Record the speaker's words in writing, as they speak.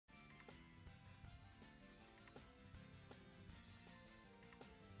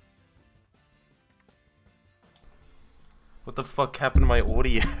What the fuck happened to my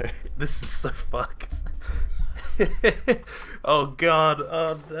audio? This is so fucked. Oh god,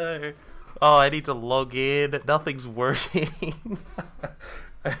 oh no. Oh, I need to log in. Nothing's working.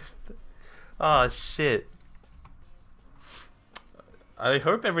 Oh shit. I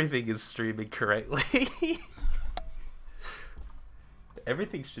hope everything is streaming correctly.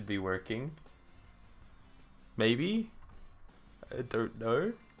 Everything should be working. Maybe? I don't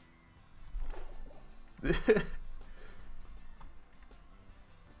know.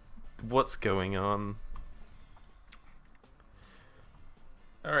 What's going on?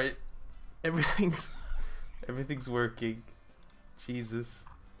 Alright. Everything's working. Jesus.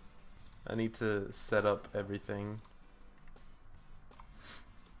 I need to set up everything.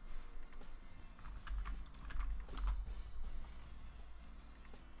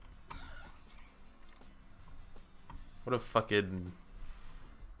 What a fucking...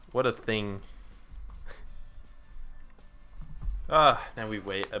 What a thing. Ah, now we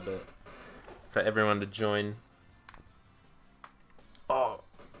wait a bit for everyone to join. Oh.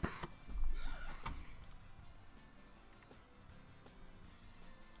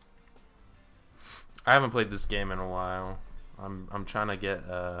 I haven't played this game in a while. I'm trying to get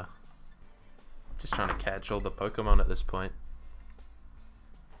just trying to catch all the Pokemon at this point.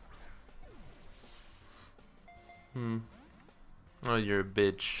 Oh, you're a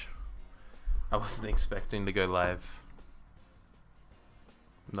bitch. I wasn't expecting to go live.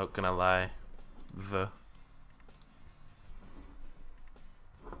 Not gonna lie.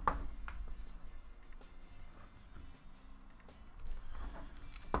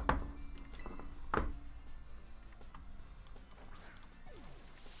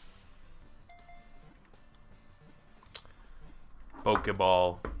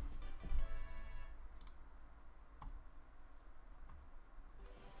 Pokeball.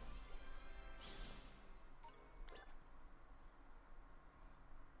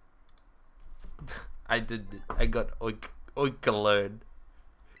 I got oink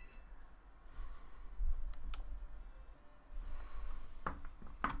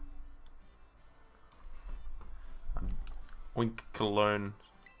Oink cologne.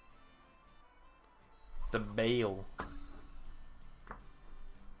 The Bale.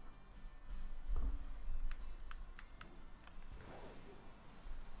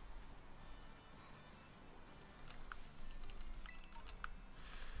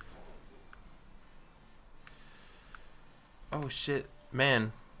 Oh shit,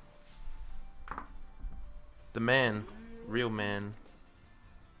 man. The man. Real man.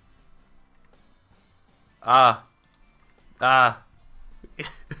 Ah. Ah.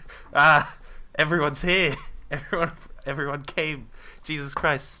 Ah. Everyone's here. Everyone came. Jesus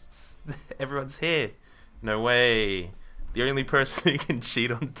Christ. Everyone's here. No way. The only person who can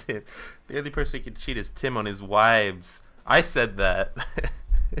cheat on Tim. The only person who can cheat is Tim on his wives. I said that.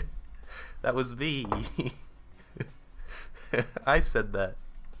 That was me. I said that.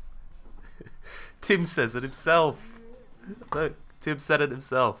 Tim says it himself. Look, Tim said it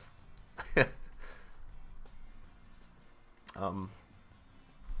himself.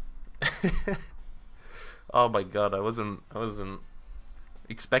 Oh my god, I wasn't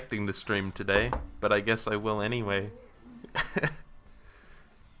expecting to stream today, but I guess I will anyway.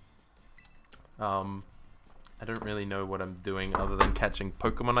 I don't really know what I'm doing other than catching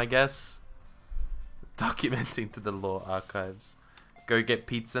Pokemon, I guess. Documenting to the lore archives. Go get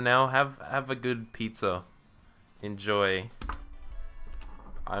pizza now. Have a good pizza. Enjoy.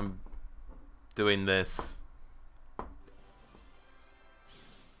 I'm doing this.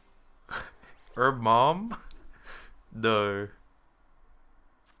 Her mom? No.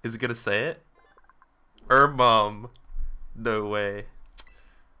 Is it gonna say it? Her mom. No way.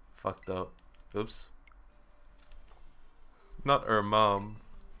 Fucked up. Oops. Not her mom.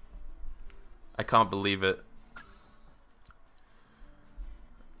 I can't believe it.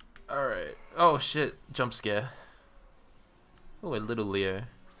 Alright. Oh shit. Jump scare. Oh, a little Leo.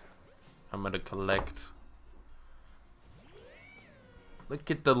 I'm gonna collect.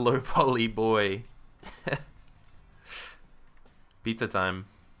 Look at the low poly boy. Pizza time.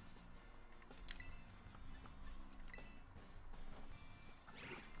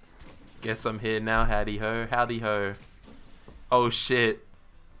 Guess I'm here now. Howdy ho. Howdy ho. Oh shit.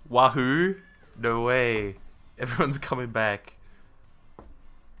 Wahoo. No way. Everyone's coming back.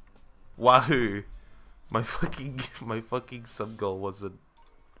 Wahoo. My fucking sub goal wasn't...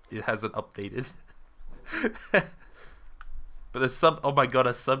 It hasn't updated. But the sub... Oh my god,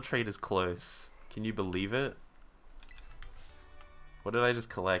 a sub trade is close. Can you believe it? What did I just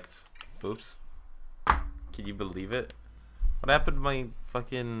collect? Oops. Can you believe it? What happened to my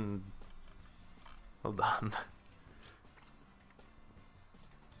fucking... Hold on.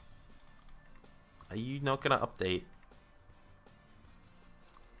 Are you not gonna update?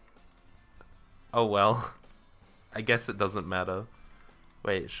 Oh well. I guess it doesn't matter.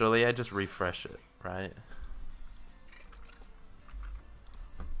 Wait, surely I just refresh it, right?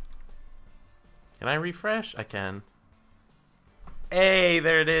 Can I refresh? I can. Hey,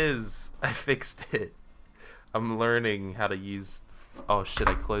 there it is! I fixed it. I'm learning how to use... Oh shit,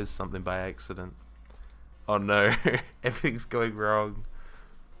 I closed something by accident. Oh no, everything's going wrong.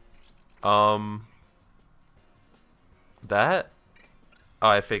 That? Oh,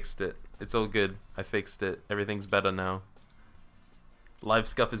 I fixed it. It's all good. I fixed it. Everything's better now. Live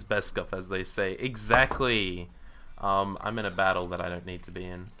scuff is best scuff, as they say. Exactly! I'm in a battle that I don't need to be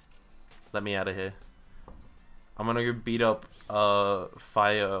in. Let me out of here. I'm gonna go beat up,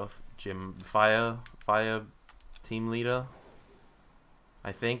 Fire team leader.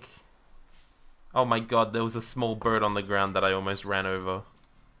 I think. Oh my god, there was a small bird on the ground that I almost ran over.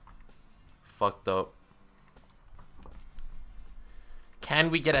 Fucked up.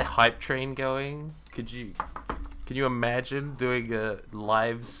 Can we get a hype train going? Can you imagine doing a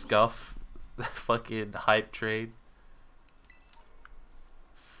live scuff fucking hype train?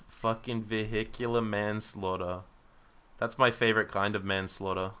 Fucking vehicular manslaughter. That's my favorite kind of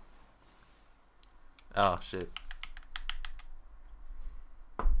manslaughter. Oh shit.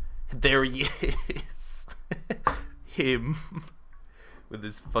 There he is. Him. With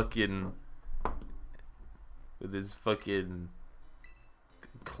his fucking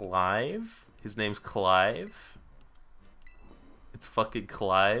Clive? His name's Clive? It's fucking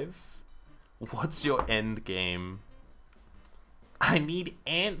Clive? What's your end game? I need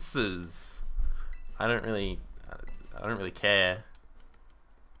answers. I don't really care.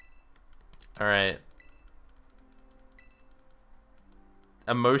 Alright.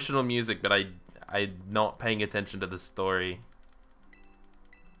 Emotional music, but I'm not paying attention to the story.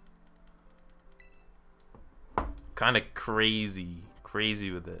 Kind of crazy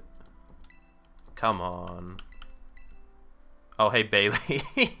with it. Come on. Oh, hey Bailey.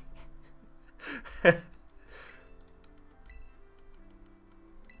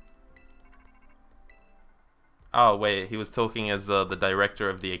 Oh wait, he was talking as the director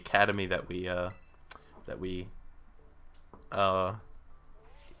of the academy that we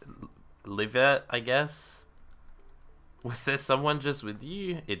live at, I guess. Was there someone just with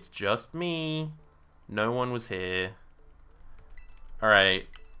you? It's just me. No one was here. Alright.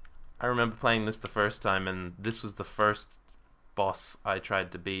 I remember playing this the first time, and this was the first boss I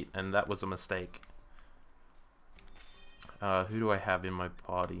tried to beat, and that was a mistake. Who do I have in my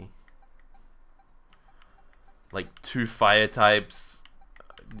party? Like 2 fire types.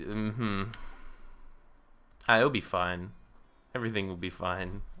 It'll be fine. Everything will be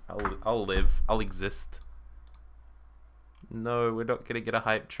fine. I'll live. I'll exist. No, we're not gonna get a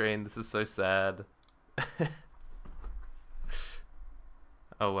hype train. This is so sad.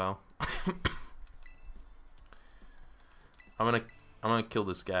 Oh well. I'm gonna kill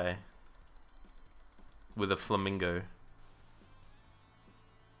this guy with a flamingo.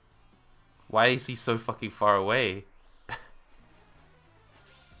 Why is he so fucking far away?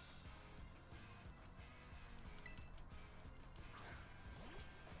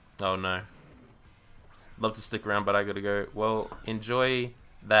 Oh no. Love to stick around, but I gotta go. Well, enjoy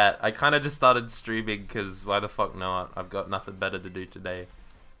that. I kind of just started streaming because why the fuck not? I've got nothing better to do today.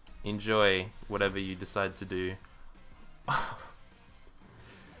 Enjoy whatever you decide to do.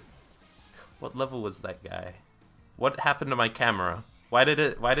 What level was that guy? What happened to my camera? Why did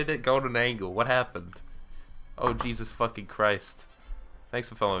it go at an angle? What happened? Oh Jesus fucking Christ. Thanks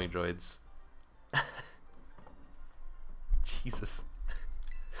for following, droids. Jesus.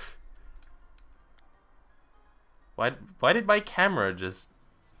 Why did my camera just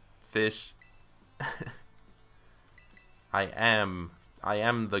fish? I am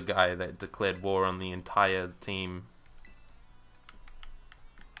the guy that declared war on the entire team.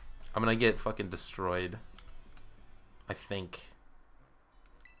 I'm gonna get fucking destroyed. I think.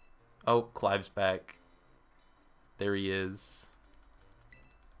 Oh, Clive's back. There he is.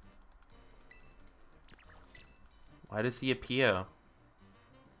 Why does he appear?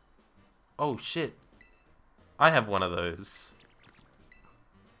 Oh shit. I have one of those.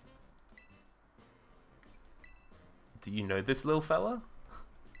 Do you know this little fella?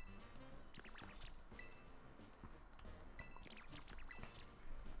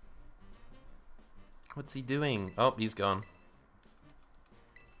 What's he doing? Oh, he's gone.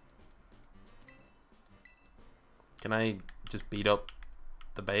 Can I just beat up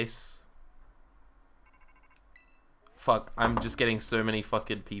the base? Fuck, I'm just getting so many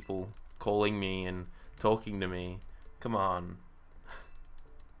fucking people calling me and talking to me. Come on.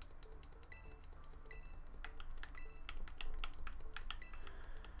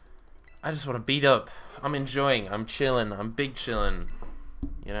 I just want to beat up. I'm enjoying. I'm chilling. I'm big chilling.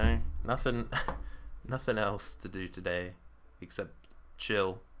 You know, nothing, nothing else to do today except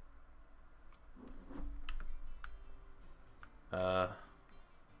chill. I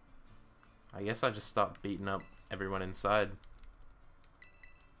guess I just start beating up everyone inside.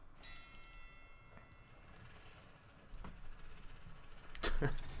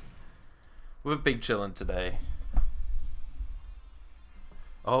 We're big chillin' today.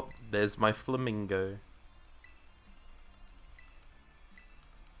 Oh, there's my flamingo.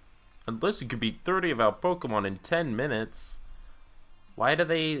 Unless you could beat 30 of our Pokemon in 10 minutes. Why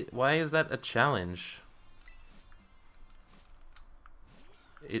is that a challenge?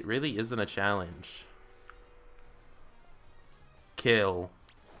 It really isn't a challenge. Kill.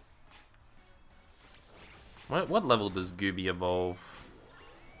 What level does Gooby evolve?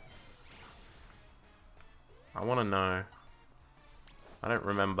 I want to know. I don't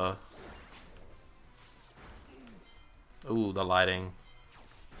remember. Ooh, the lighting.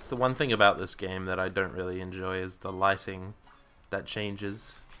 It's the one thing about this game that I don't really enjoy is the lighting that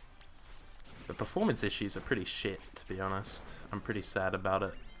changes. The performance issues are pretty shit, to be honest. I'm pretty sad about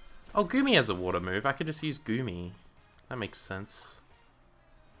it. Oh, Goomy has a water move. I could just use Goomy. That makes sense.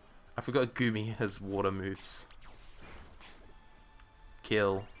 I forgot Goomy has water moves.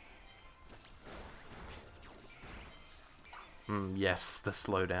 Kill. Yes, the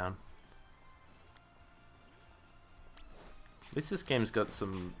slowdown. At least this game's got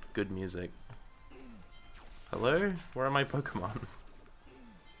some good music. Hello? Where are my Pokemon?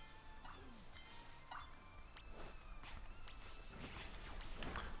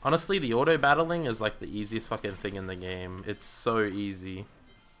 Honestly, the auto battling is like the easiest fucking thing in the game. It's so easy.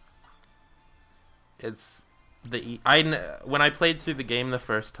 It's when I played through the game the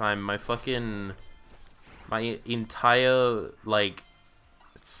first time, my entire like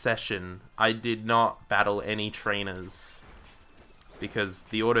session, I did not battle any trainers because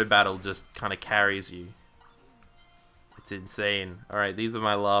the auto battle just kind of carries you. It's insane. All right, these are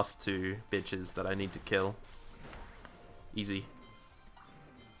my last two bitches that I need to kill. Easy.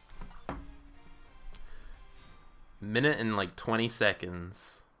 Minute and like 20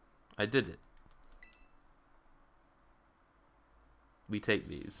 seconds. I did it. We take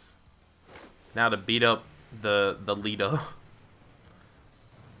these. Now to beat up the leader.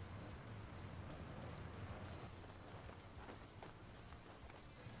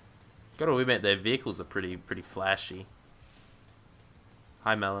 Gotta admit, their vehicles are pretty flashy.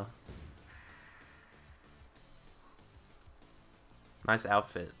 Hi, Mela. Nice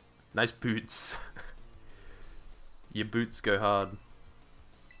outfit. Nice boots. Your boots go hard.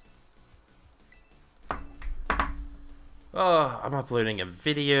 Oh, I'm uploading a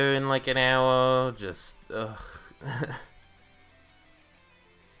video in like an hour. Just, ugh.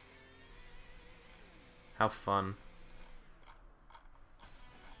 How fun.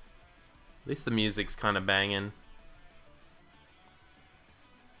 At least the music's kind of banging.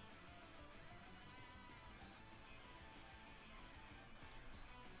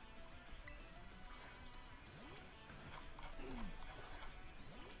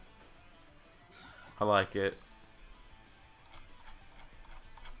 I like it.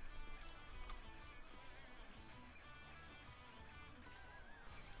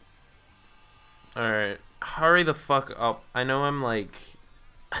 Alright, hurry the fuck up. I know I'm like...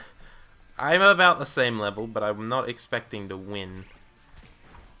 I'm about the same level, but I'm not expecting to win.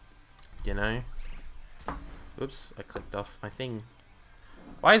 You know? Oops, I clicked off my thing.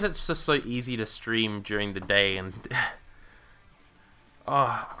 Why is it just so easy to stream during the day and...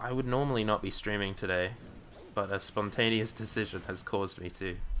 Oh, I would normally not be streaming today, but a spontaneous decision has caused me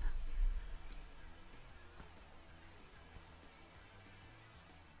to.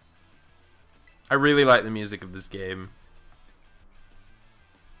 I really like the music of this game.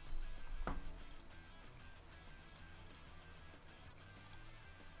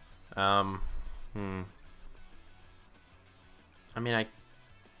 I mean,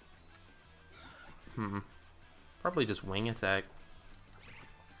 probably just wing attack.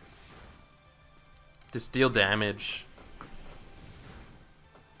 Just deal damage.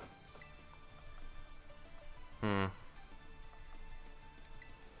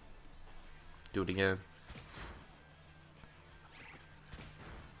 Do it again.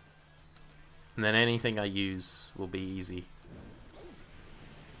 And then anything I use will be easy.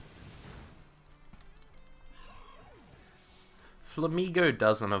 Flamigo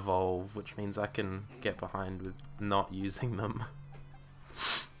doesn't evolve, which means I can get behind with not using them.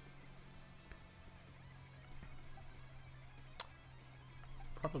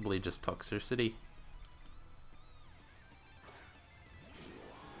 Probably just toxicity.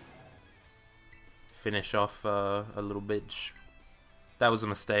 finish off a little bitch. That was a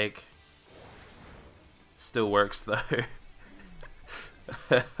mistake. Still works though.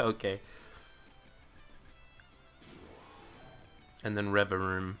 Okay. And then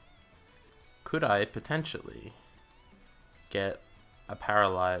Reverum. Could I potentially get a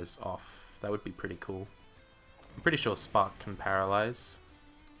Paralyze off? That would be pretty cool. I'm pretty sure Spark can Paralyze.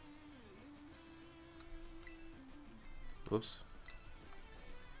 Whoops.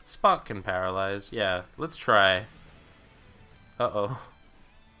 Spark can Paralyze. Yeah, let's try. Uh-oh.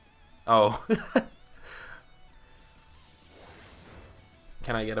 Oh.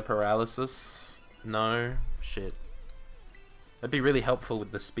 Can I get a Paralysis? No. Shit. That'd be really helpful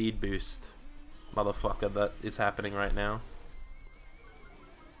with the speed boost, motherfucker, that is happening right now.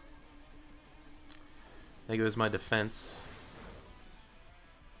 There goes my defense.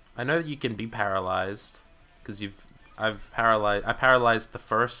 I know that you can be paralyzed because I paralyzed the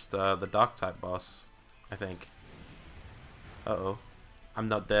first the dark type boss, I think. Uh-oh. I'm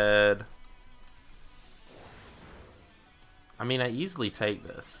not dead. I mean, I easily take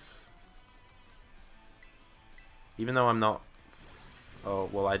this. Even though I'm not... Oh,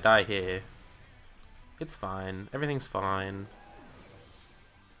 well, I die here. It's fine. Everything's fine.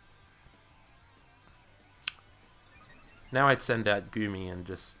 Now I'd send out Gumi and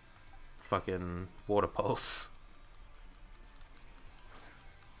just fucking Water Pulse.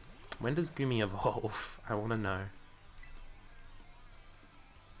 When does Gumi evolve? I want to know.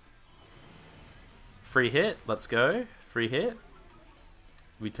 Free hit. Let's go. Free hit.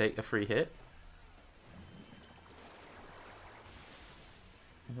 We take a free hit.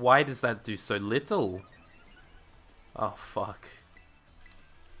 Why does that do so little? Oh, fuck.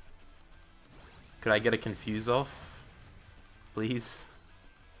 Could I get a Confuse off? Please?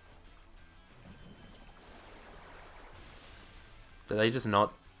 Did they just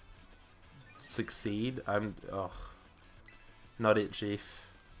not succeed? Oh. Not it, Chief.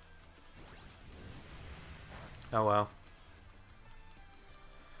 Oh well.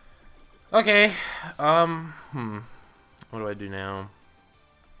 Okay. What do I do now?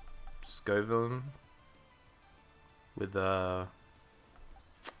 Scoville with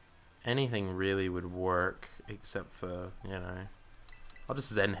anything really would work except for, you know, I'll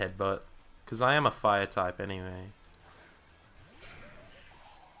just Zen Headbutt because I am a fire type anyway.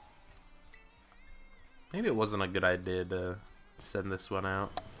 Maybe it wasn't a good idea to send this one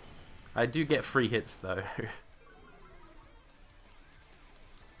out. I do get free hits though.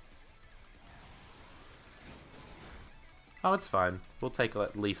 Oh, it's fine. We'll take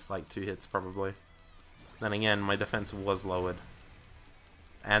at least like 2 hits probably. Then again, my defense was lowered.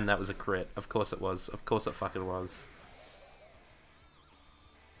 And that was a crit. Of course it was. Of course it fucking was.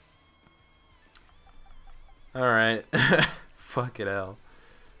 Alright. Fucking hell.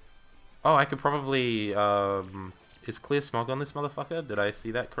 Oh, I could probably... is Clear Smog on this motherfucker? Did I see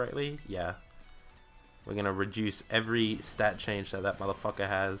that correctly? Yeah. We're gonna reduce every stat change that motherfucker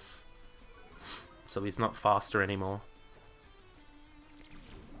has. So he's not faster anymore.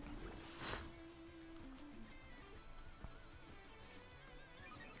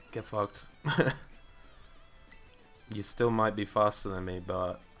 Get fucked. You still might be faster than me,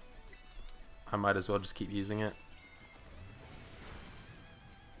 but I might as well just keep using it.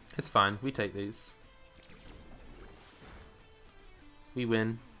 It's fine. We take these. We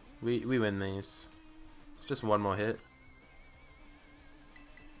win. We win these. It's just one more hit.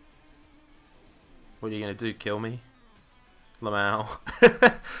 What are you gonna do? Kill me? Lamau.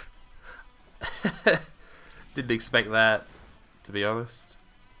 Didn't expect that, to be honest.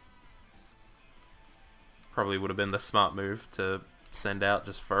 Probably would have been the smart move to send out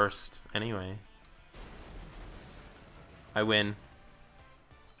just first anyway. I win.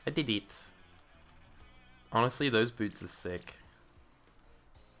 I did it. Honestly, those boots are sick.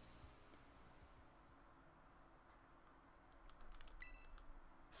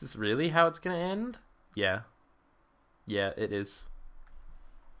 Is this really how it's gonna end? Yeah. Yeah, it is.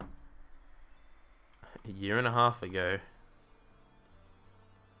 A year and a half ago.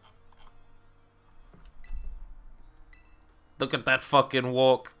 Look at that fucking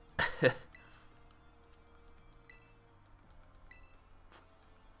walk.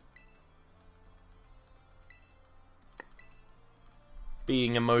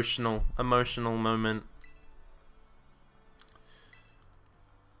 Being emotional. Emotional moment.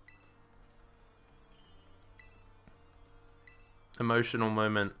 Emotional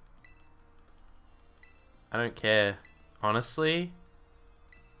moment. I don't care. Honestly?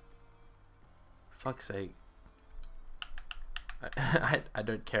 Fuck's sake. I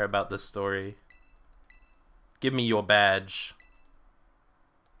don't care about this story. Give me your badge.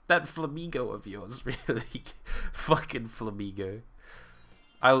 That Flamigo of yours, really. Fucking Flamigo.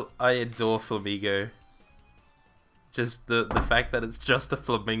 I adore Flamigo. Just the fact that it's just a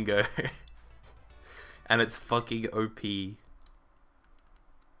flamingo. And it's fucking OP.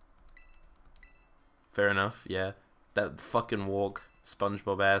 Fair enough, yeah. That fucking walk.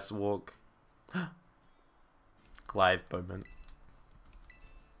 SpongeBob ass walk. Clive moment.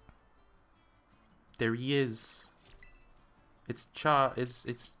 There he is. It's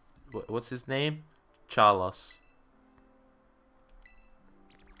what's his name? Charlos.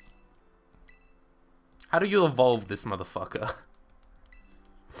 How do you evolve this motherfucker?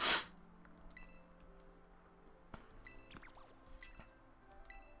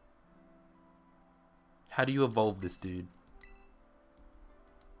 How do you evolve this dude?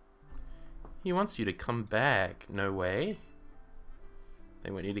 He wants you to come back. No way.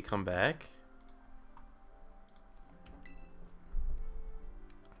 They want you to come back.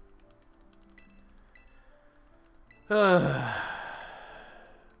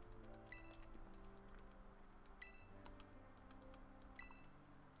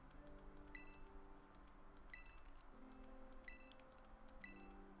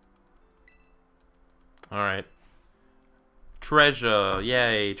 Alright. Treasure.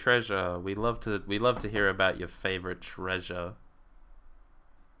 Yay, treasure. We love to hear about your favorite treasure.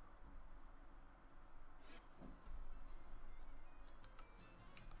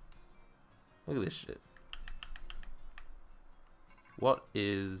 Look at this shit. What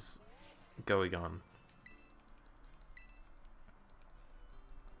is going on?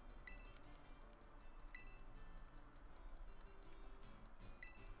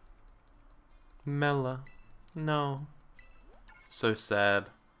 Mela. No. So sad.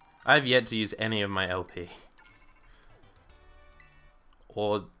 I've yet to use any of my LP.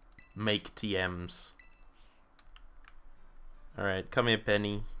 Or make TMs. Alright, come here,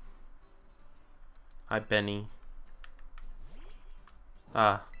 Penny. Hi, Penny.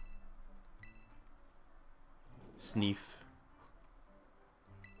 Ah. Sneef.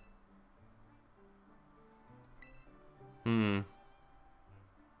 The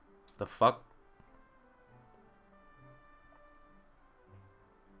fuck?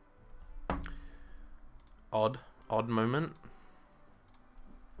 Odd moment.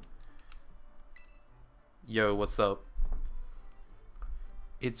 Yo, what's up?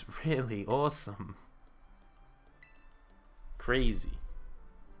 It's really awesome. Crazy.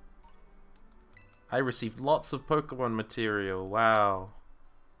 I received lots of Pokemon material. Wow.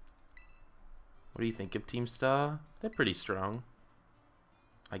 What do you think of Team Star? They're pretty strong,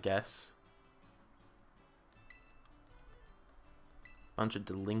 I guess. Bunch of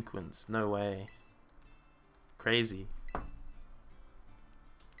delinquents. No way. Crazy.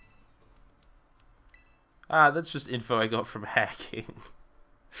 Ah, that's just info I got from hacking.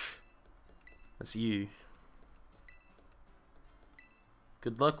 That's you.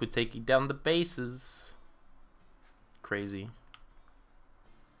 Good luck with taking down the bases. Crazy.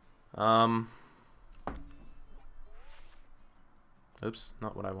 Oops,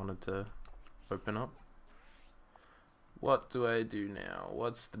 not what I wanted to open up. What do I do now?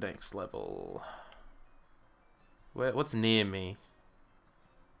 What's the next level? What's near me?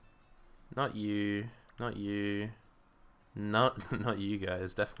 Not you. Not you. Not you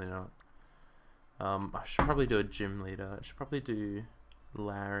guys. Definitely not. I should probably do a gym leader. I should probably do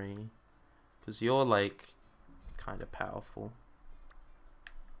Larry, because you're like kind of powerful.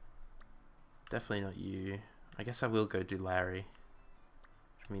 Definitely not you. I guess I will go do Larry,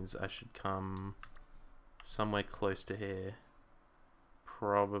 which means I should come somewhere close to here.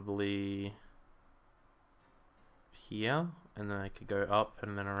 Probably here, and then I could go up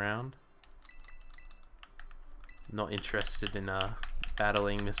and then around. Not interested in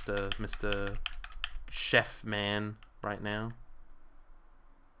battling Mr. Chef Man right now.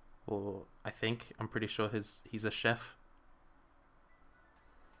 Or I'm pretty sure he's a chef.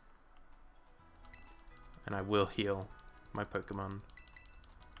 And I will heal my Pokemon.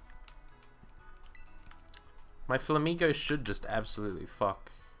 My Flamigo should just absolutely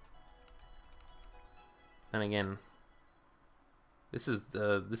fuck. Then again, this is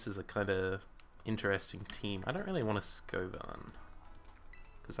a kind of interesting team. I don't really want a Scovan,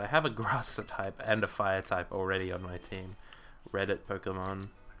 because I have a Grass type and a Fire type already on my team. Reddit Pokemon.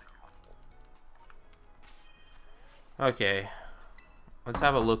 Okay, let's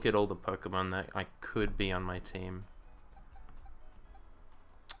have a look at all the Pokemon that I could be on my team.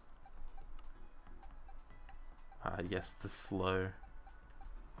 Yes, the slow.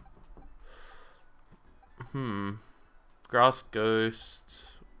 Grass Ghost.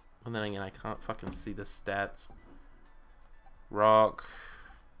 And then again, I can't fucking see the stats. Rock.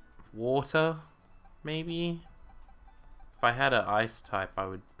 Water, maybe? If I had an ice type, I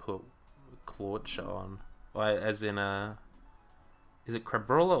would put Clauncher on. Or as in a... Is it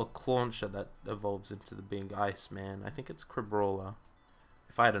Crabrawler or Clauncher that evolves into the big ice man? I think it's Crabrawler.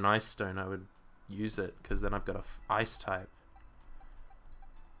 If I had an ice stone, I would use it, because then I've got a ice type.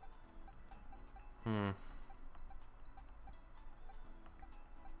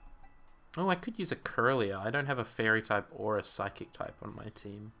 Oh, I could use a Curlier. I don't have a fairy type or a psychic type on my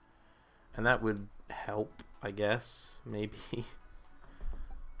team. And that would help, I guess. Maybe.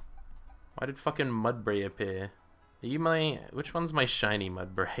 Why did fucking Mudbray appear? Are you my... Which one's my shiny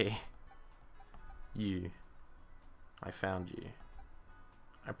Mudbray? You. I found you.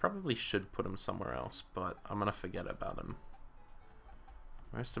 I probably should put him somewhere else, but I'm gonna forget about him.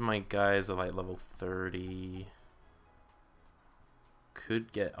 Most of my guys are like level 30.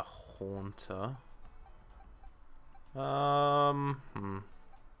 Could get a Haunter.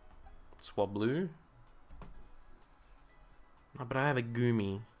 Swablu. Oh, but I have a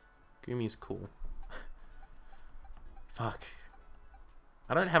Goomy. Goomy's cool. Fuck.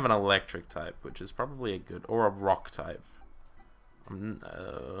 I don't have an electric type, which is probably a good... Or a rock type.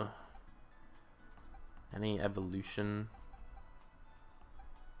 Any evolution?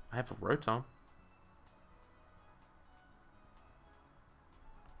 I have a Rotom.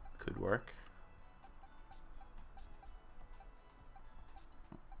 Could work.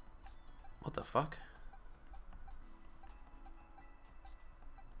 What the fuck?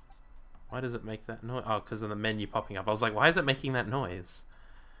 Why does it make that noise? Oh, because of the menu popping up. I was like, why is it making that noise?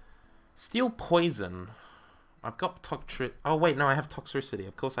 Steel Poison. I've got Toxtricity. Oh wait, no, I have Toxtricity.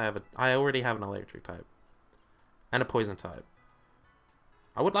 Of course I have I already have an electric type. And a poison type.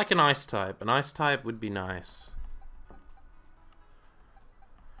 I would like an ice type. An ice type would be nice.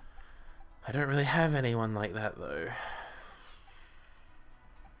 I don't really have anyone like that though.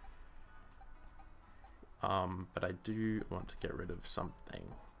 But I do want to get rid of something.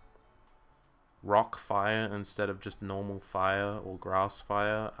 Rock fire instead of just normal fire or grass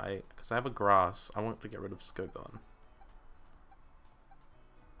fire. Because I have a grass, I want to get rid of Scogon.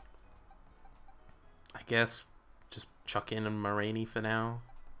 I guess just chuck in a Mareanie for now.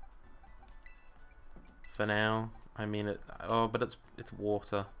 For now. I mean it. Oh, but it's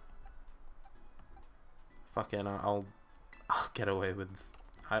water. Fucking, I'll get away with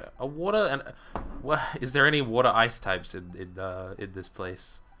a water and what? Is there any water ice types in this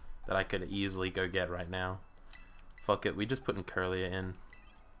place that I could easily go get right now? Fuck it, we just putting Curlier in.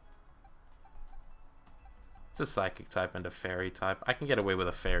 It's a psychic type and a fairy type. I can get away with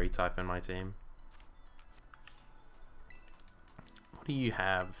a fairy type in my team. What do you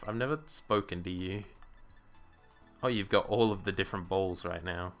have? I've never spoken to you. Oh, you've got all of the different balls right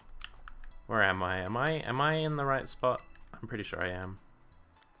now. Where am I? Am I in the right spot? I'm pretty sure I am.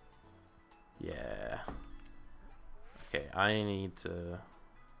 Yeah. Okay, I need to...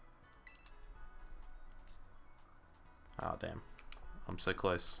 Oh, damn. I'm so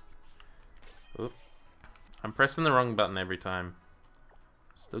close. Oop. I'm pressing the wrong button every time.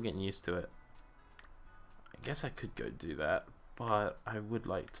 Still getting used to it. I guess I could go do that, but I would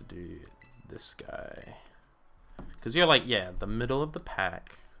like to do this guy. Because you're like, yeah, the middle of the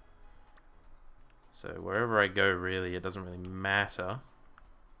pack. So wherever I go, really, it doesn't really matter.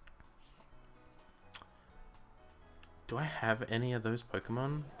 Do I have any of those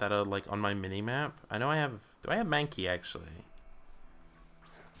Pokemon that are like on my mini-map? I know I have... Do I have Mankey, actually?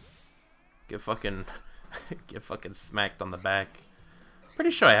 Get fucking... get fucking smacked on the back.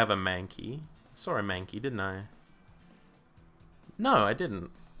 Pretty sure I have a Mankey. I saw a Mankey, didn't I? No, I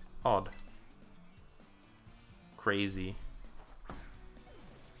didn't. Odd. Crazy.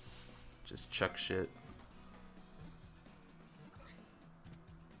 Just chuck shit.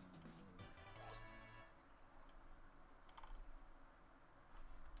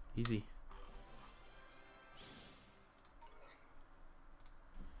 Easy.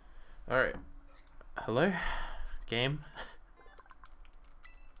 Alright. Hello? Game?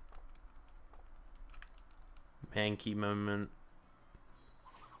 Mankey moment.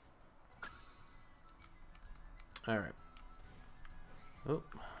 Alright. Oh,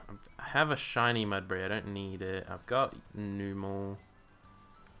 I have a shiny Mudbray. I don't need it. I've got Numel.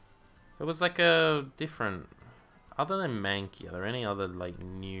 It was like a different... Other than Mankey, are there any other like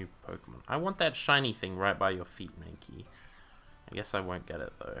new Pokemon? I want that shiny thing right by your feet, Mankey. I guess I won't get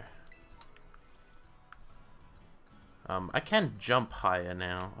it though. I can jump higher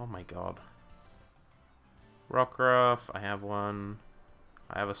now. Oh my god. Rockruff, I have one.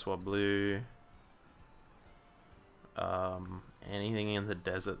 I have a Swablu. Anything in the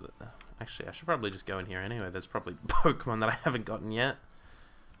desert that... Actually, I should probably just go in here anyway. There's probably Pokemon that I haven't gotten yet.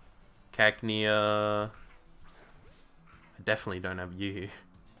 Cacnea. I definitely don't have you.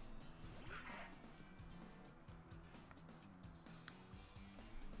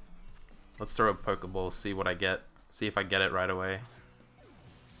 Let's throw a Pokeball, see what I get. See if I get it right away.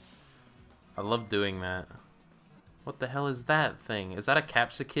 I love doing that. What the hell is that thing? Is that a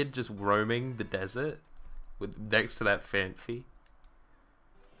Capsakid just roaming the desert? With next to that Phanpy?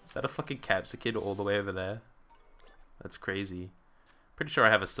 Is that a fucking Capsakid all the way over there? That's crazy. Pretty sure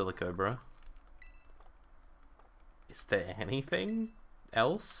I have a Silicobra. Is there anything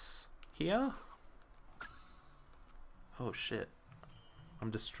else here? Oh shit.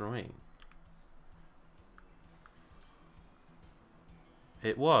 I'm destroying.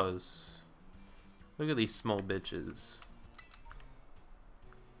 It was. Look at these small bitches.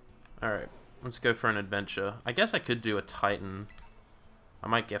 Alright, let's go for an adventure. I guess I could do a Titan. I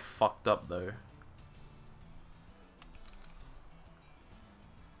might get fucked up though.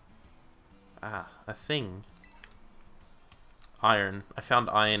 Ah, a thing. Iron. I found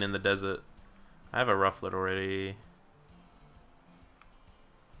iron in the desert. I have a Rufflet already.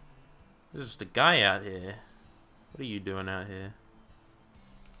 There's just a guy out here. What are you doing out here?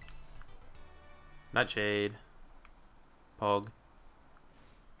 Nightshade. Pog.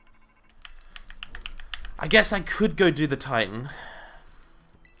 I guess I could go do the Titan.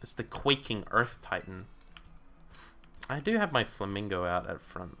 It's the Quaking Earth Titan. I do have my Flamingo out at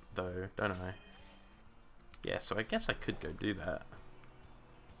front though, don't I? Yeah, so I guess I could go do that.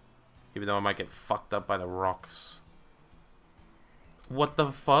 Even though I might get fucked up by the rocks. What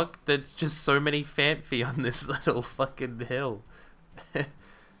the fuck? There's just so many Phanpy on this little fucking hill.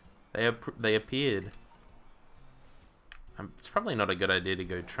 They appeared. It's probably not a good idea to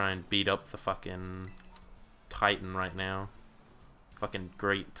go try and beat up the fucking Titan right now. Fucking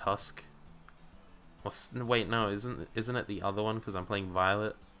Great Tusk. Or, wait, no, isn't it the other one because I'm playing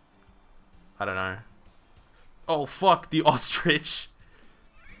Violet? I don't know. Oh fuck, the ostrich!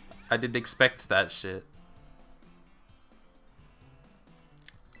 I didn't expect that shit.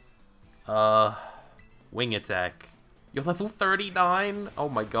 Wing attack. You're level 39? Oh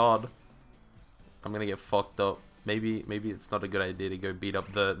my god. I'm gonna get fucked up. Maybe it's not a good idea to go beat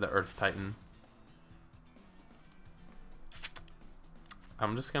up the Earth Titan.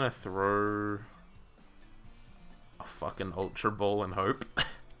 I'm just gonna throw a fucking Ultra Ball and hope.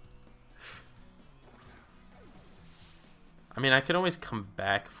 I mean, I can always come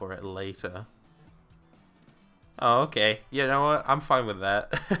back for it later. Oh, okay. You know what? I'm fine with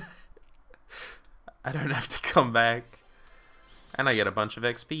that. I don't have to come back. And I get a bunch of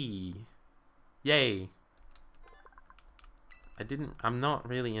XP. Yay. I'm not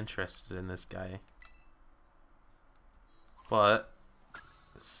really interested in this guy. But,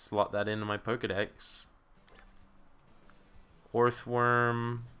 slot that into my Pokedex.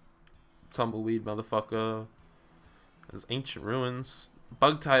 Orthworm. Tumbleweed, motherfucker. There's Ancient Ruins.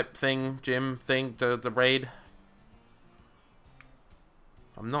 Bug type thing, gym thing, the raid.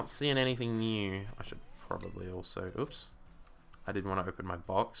 I'm not seeing anything new. I should probably also... Oops. I didn't want to open my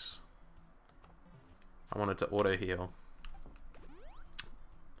box. I wanted to auto heal.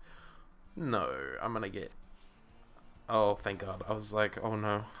 No, I'm gonna get... Oh, thank God. I was like, oh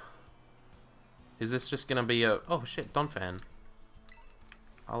no. Is this just gonna be a... Oh shit, Donphan.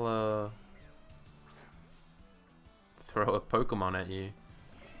 I'll throw a Pokemon at you.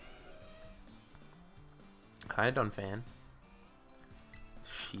 Hi, Donphan.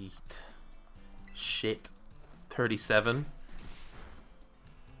 Shit. 37.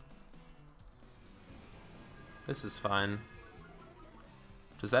 This is fine.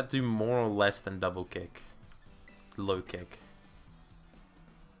 Does that do more or less than double kick? Low kick.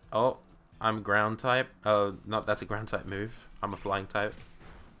 Oh, I'm ground type. Oh, no, that's a ground type move. I'm a flying type.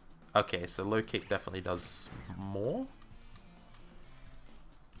 Okay, so low kick definitely does more.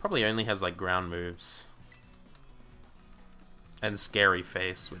 Probably only has like ground moves. And Scary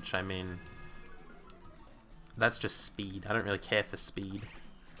Face, which I mean... That's just speed. I don't really care for speed.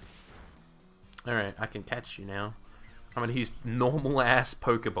 Alright, I can catch you now. I'm gonna use normal ass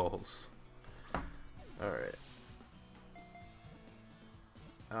Pokeballs. Alright.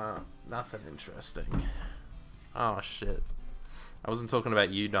 Nothing interesting. Oh shit. I wasn't talking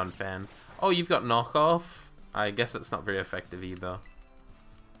about you, Donphan. Oh, you've got knockoff? I guess that's not very effective either.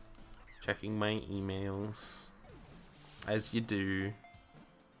 Checking my emails. As you do.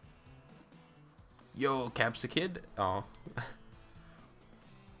 Yo, Capsakid? Oh.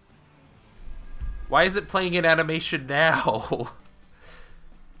 Why is it playing in animation now?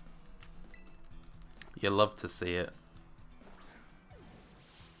 You love to see it.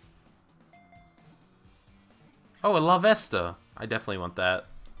 Oh, a Lavesta. I definitely want that.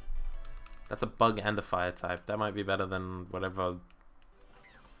 That's a bug and a fire type. That might be better than whatever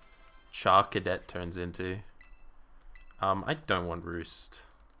Char Cadet turns into. I don't want Roost.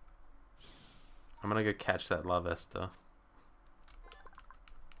 I'm gonna go catch that Larvesta.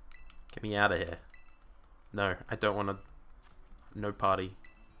 Get me out of here. No, I don't want to. No party.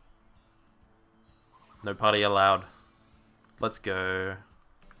 No party allowed. Let's go.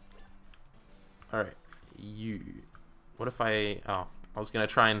 Alright, you. What if I... Oh, I was going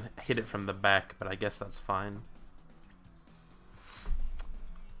to try and hit it from the back, but I guess that's fine.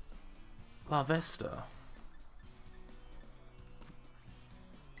 Larvesta.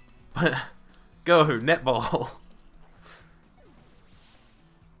 Go, netball.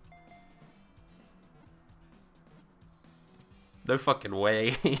 No fucking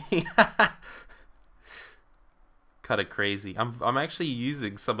way. Kinda crazy. I'm actually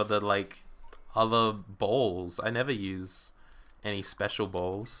using some of the like other balls. I never use any special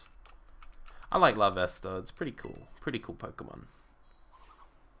balls. I like Larvesta. It's pretty cool. Pretty cool Pokemon.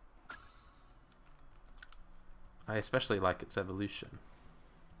 I especially like its evolution.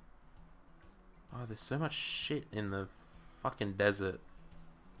 Oh, there's so much shit in the fucking desert.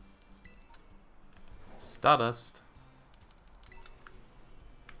 Stardust.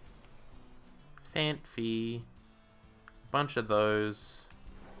 Fanfy. Bunch of those.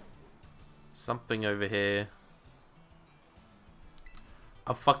 Something over here.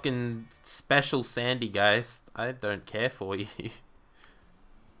 A fucking special Sandygeist. I don't care for you.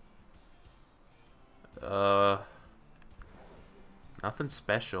 Nothing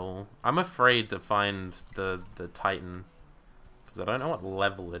special. I'm afraid to find the Titan. Because I don't know what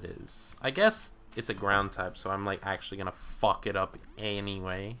level it is. I guess it's a ground type, so I'm like actually gonna fuck it up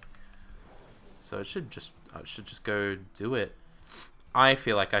anyway. So I should just go do it. I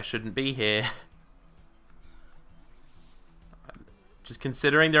feel like I shouldn't be here. Just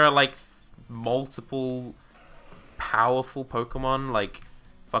considering there are like multiple powerful Pokemon, like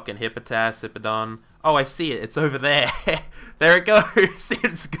fucking Hippotas, Hippowdon. Oh, I see it. It's over there. There it goes.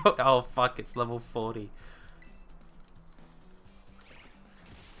 It's go. Oh fuck! It's level 40.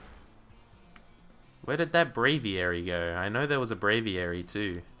 Where did that Braviary go? I know there was a Braviary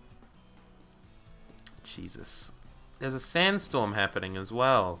too. Jesus. There's a sandstorm happening as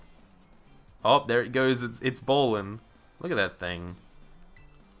well. Oh, there it goes. It's bowling. Look at that thing.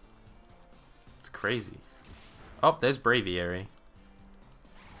 It's crazy. Oh, there's Braviary.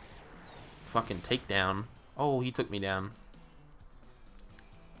 Fucking takedown. Oh, he took me down.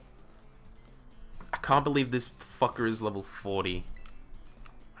 I can't believe this fucker is level 40.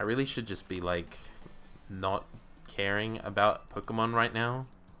 I really should just be like not caring about Pokemon right now.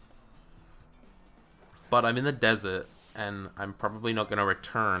 But I'm in the desert, and I'm probably not gonna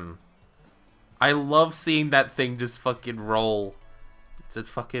return. I love seeing that thing just fucking roll. It's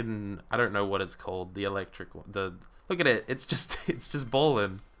fucking... I don't know what it's called. The electric one. Look at it. It's just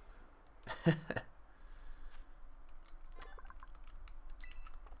bowling.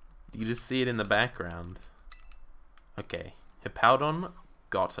 You just see it in the background. Okay. Hippowdon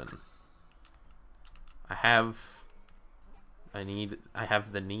gotten. I have the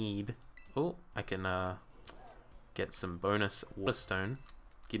need. Oh, I can get some bonus Waterstone.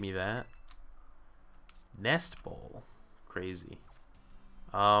 Give me that. Nest Ball. Crazy.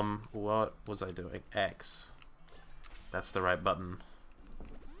 What was I doing? X. That's the right button.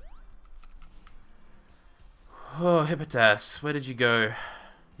 Oh, Hippotas, where did you go?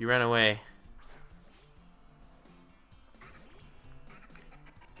 You ran away.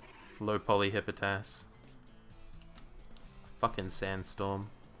 Low poly Hippotas. Fucking sandstorm.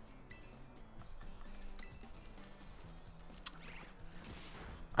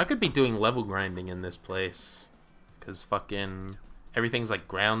 I could be doing level grinding in this place. Because fucking everything's like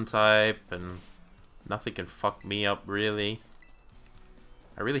ground type and nothing can fuck me up really.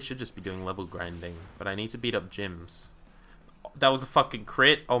 I really should just be doing level grinding. But I need to beat up gyms. That was a fucking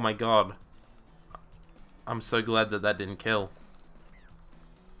crit. Oh my god. I'm so glad that that didn't kill.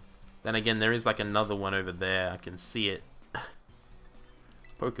 Then again, there is like another one over there. I can see it.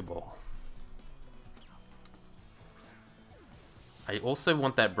 Pokeball. I also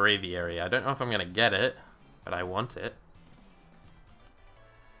want that Braviary. I don't know if I'm going to get it, but I want it.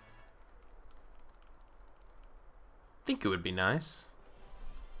 I think it would be nice.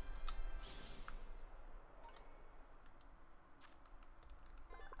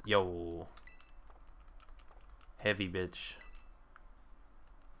 Yo. Heavy bitch.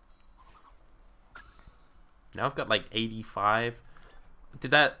 Now I've got like 85.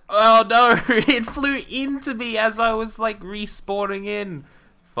 Did that... Oh no! It flew into me as I was like respawning in.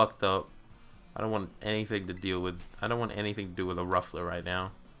 Fucked up. I don't want anything to deal with... I don't want anything to do with a Ruffler right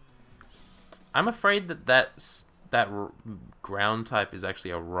now. I'm afraid that that ground type is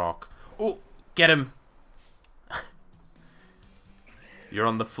actually a rock. Oh, get him! You're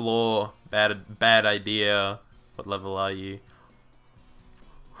on the floor. Bad idea. What level are you?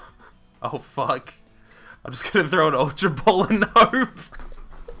 Oh fuck! I'm just gonna throw an Ultra Ball and hope.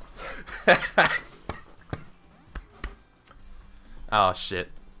 Oh shit.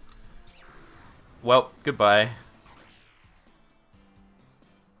 Well, goodbye.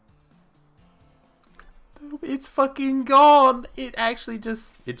 It's fucking gone. It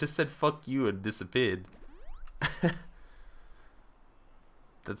just said fuck you and disappeared.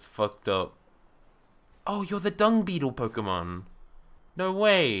 That's fucked up. Oh, you're the Dung Beetle Pokemon. No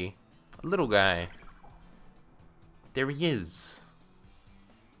way. A little guy. There he is.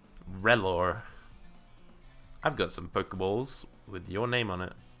 Relor. I've got some Pokeballs with your name on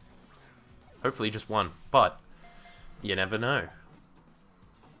it. Hopefully just one, but you never know.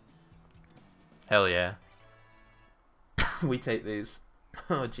 Hell yeah. We take these.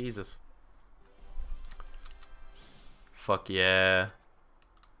 Oh, Jesus. Fuck yeah.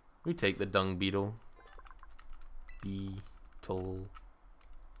 We take the Dung Beetle. Beetle.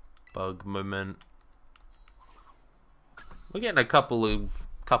 Bug moment. We're getting a couple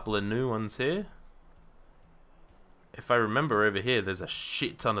of new ones here. If I remember over here, there's a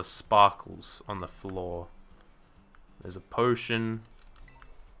shit ton of sparkles on the floor. There's a potion.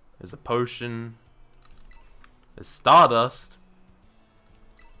 There's a potion. There's Stardust.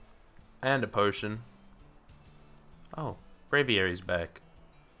 And a potion. Oh, Braviary's back.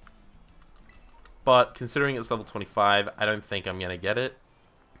 But considering it's level 25, I don't think I'm gonna get it.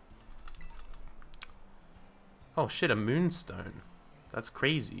 Oh shit, a Moonstone. That's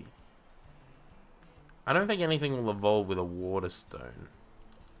crazy. I don't think anything will evolve with a Water Stone.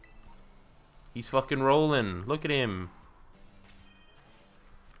 He's fucking rolling. Look at him.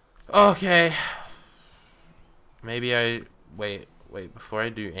 Okay. Maybe I... Wait, before I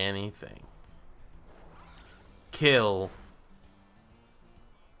do anything. Kill.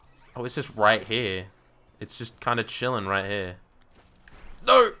 Oh, it's just right here. It's just kind of chilling right here.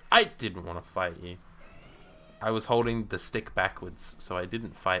 No! I didn't want to fight you. I was holding the stick backwards, so I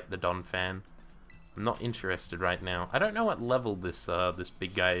didn't fight the Donphan. I'm not interested right now. I don't know what level this this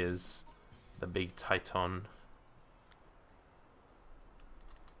big guy is. The big Titan.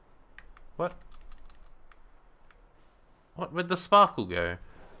 What? Where'd the sparkle go?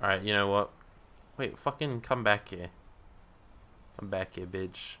 Alright, you know what? Wait, fucking come back here. Come back here,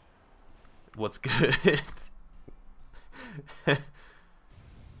 bitch. What's good?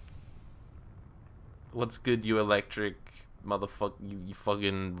 What's good, you electric motherfucker, you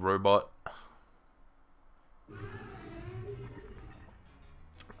fucking robot?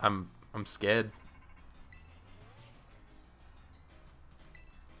 I'm scared.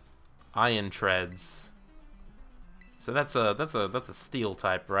 Iron Treads. So that's a steel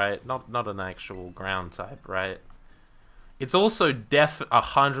type, right? Not an actual ground type, right? It's also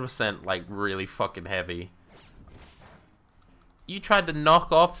 100% like really fucking heavy. You tried to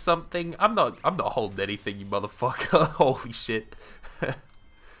knock off something? I'm not holding anything, you motherfucker. Holy shit.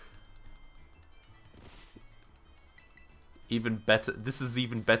 Even better. This is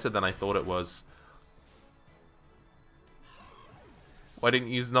even better than I thought it was. Why didn't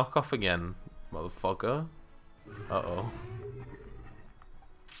you use knockoff again, motherfucker? Uh-oh.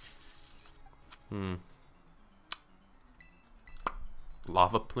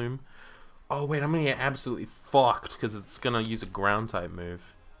 Lava Plume? Oh wait, I'm gonna get absolutely fucked because it's gonna use a ground type move.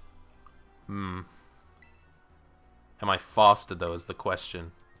 Am I faster though is the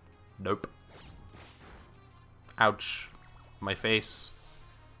question. Nope. Ouch. My face.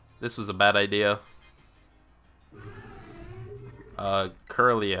 This was a bad idea.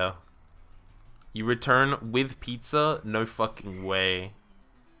 Curlia. You return with pizza? No fucking way.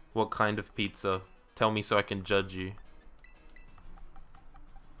 What kind of pizza? Tell me so I can judge you.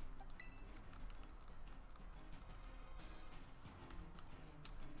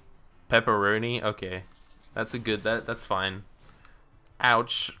 Pepperoni? Okay. That's a good, that's fine.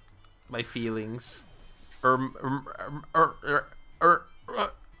 Ouch. My feelings. Mom?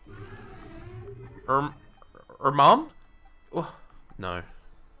 Oh, no.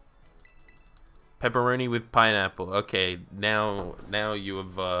 Pepperoni with pineapple. Okay, now you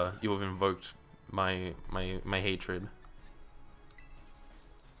have invoked my hatred.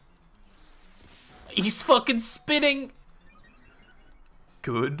 He's fucking spinning.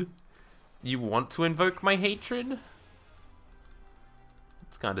 Good. You want to invoke my hatred?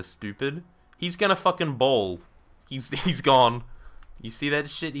 It's kind of stupid. He's gonna fucking bowl. He's gone. You see that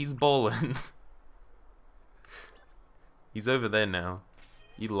shit? He's bowling. He's over there now.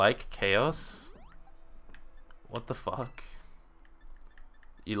 You like chaos? What the fuck?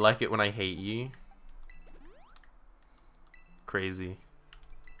 You like it when I hate you? Crazy.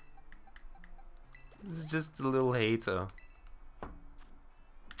 This is just a little hater.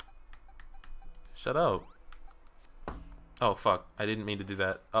 Shut up. Oh fuck, I didn't mean to do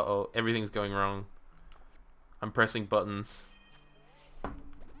that. Uh-oh, everything's going wrong. I'm pressing buttons.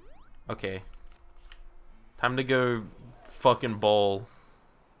 Okay. Time to go fucking ball.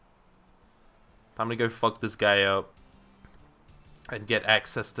 Time to go fuck this guy up. And get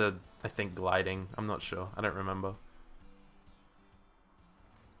access to, I think, gliding. I'm not sure. I don't remember.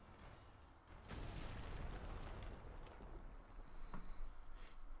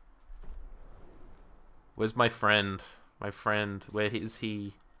 Where's my friend? My friend, where is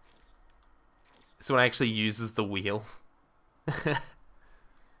he? This one actually uses the wheel.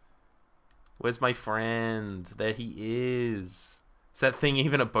 Where's my friend? There he is. Is that thing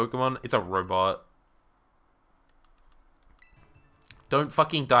even a Pokemon? It's a robot. Don't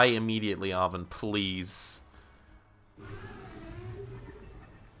fucking die immediately, Arven, please.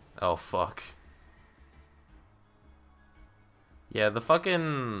 Oh, fuck. Yeah, the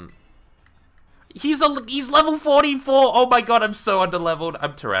fucking... He's level 44! Oh my god, I'm so underleveled.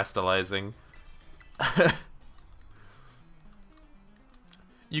 I'm terrestrializing.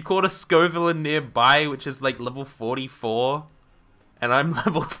 You caught a Scovillain nearby, which is like level 44. And I'm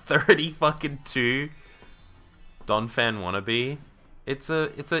level 30 fucking 2. Donphan wannabe. It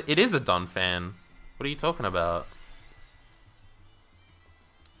is a Donphan. What are you talking about?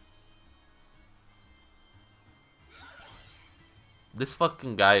 This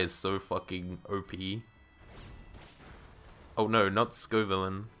fucking guy is so fucking OP. Oh no, not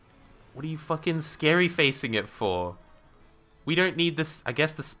Scovillain. What are you fucking scary facing it for? We don't need this. I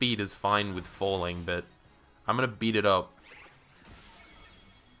guess the speed is fine with falling, but I'm gonna beat it up.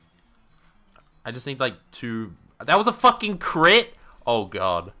 I just need like 2... That was a fucking crit? Oh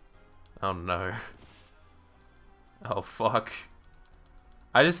god. Oh no. Oh fuck.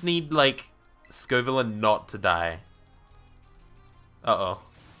 I just need like Scovillain not to die. Uh-oh.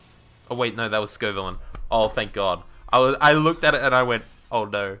 Oh wait, no, that was Scovillain. Oh, thank god. I looked at it and I went, oh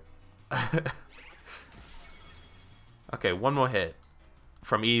no. Okay, one more hit.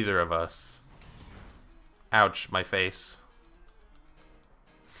 From either of us. Ouch, my face.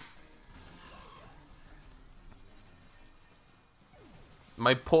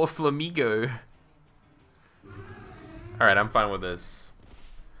 My poor Flamigo. Alright, I'm fine with this.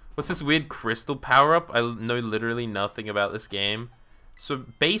 What's this weird crystal power-up? I know literally nothing about this game. So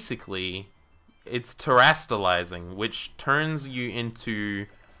basically, it's terrestrializing, which turns you into...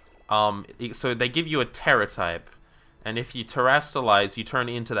 so they give you a Terra type. And if you terrestrialize, you turn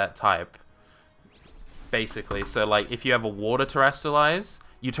into that type. Basically, so like, if you have a water terrestrialize,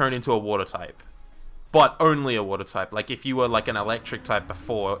 you turn into a water type. But only a water type. Like, if you were like an electric type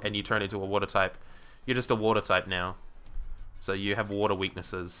before, and you turn into a water type, you're just a water type now. So you have water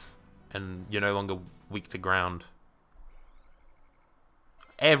weaknesses, and you're no longer weak to ground.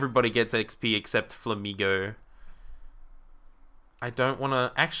 Everybody gets XP except Flamigo. I don't want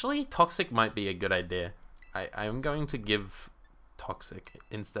to... Actually, Toxic might be a good idea. I am going to give Toxic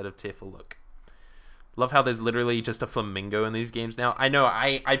instead of Tearful Look. Love how there's literally just a flamingo in these games now. I know,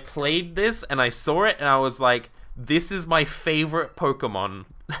 I played this and I saw it and I was like, this is my favorite Pokemon.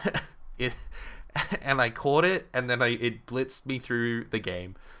 And I caught it and then it blitzed me through the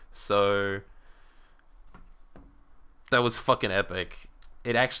game. So that was fucking epic.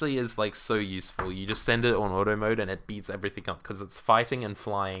 It actually is like so useful. You just send it on auto mode and it beats everything up because it's fighting and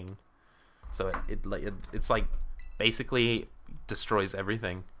flying. So it's like basically destroys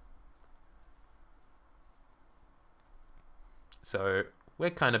everything. So we're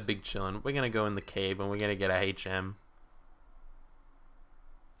kind of big chilling. We're gonna go in the cave and we're gonna get a HM.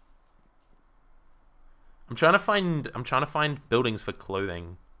 I'm trying to find buildings for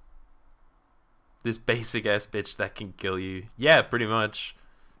clothing. This basic ass bitch that can kill you. Yeah, pretty much.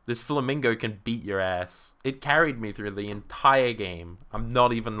 This flamingo can beat your ass. It carried me through the entire game. I'm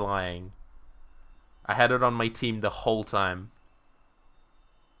not even lying. I had it on my team the whole time.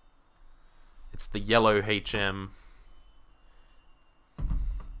 It's the yellow HM.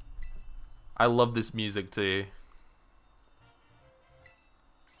 I love this music too.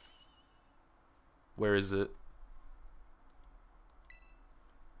 Where is it?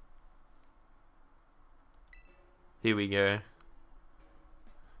 Here we go.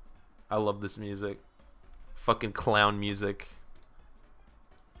 I love this music. Fucking clown music.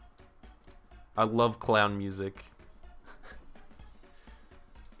 I love clown music.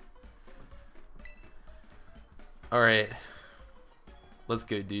 Alright. Let's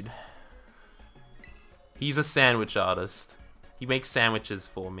go, dude. He's a sandwich artist. He makes sandwiches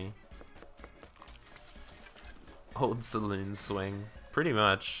for me. Old saloon swing. Pretty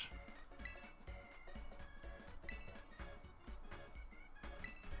much.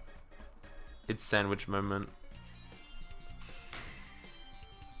 It's sandwich moment.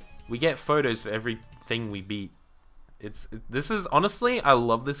 We get photos for everything we beat. This is honestly, I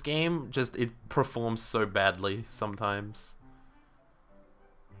love this game. Just it performs so badly sometimes.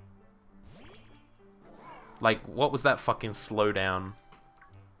 Like, what was that fucking slowdown?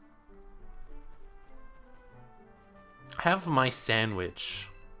 Have my sandwich.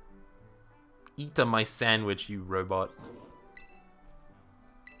 Eat my sandwich, you robot.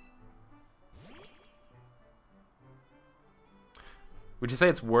 Would you say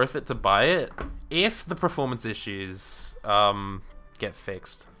it's worth it to buy it? If the performance issues get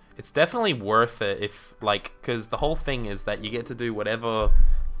fixed. It's definitely worth it if, like, because the whole thing is that you get to do whatever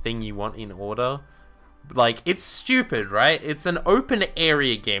thing you want in order. Like, it's stupid, right? It's an open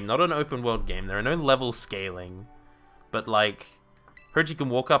area game, not an open world game. There are no level scaling. But, like, heard you can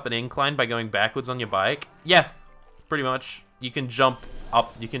walk up an incline by going backwards on your bike. Yeah, pretty much. You can jump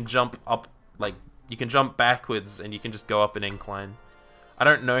up, like, you can jump backwards and you can just go up an incline. I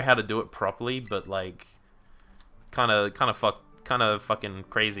don't know how to do it properly, but, like, kind of fucking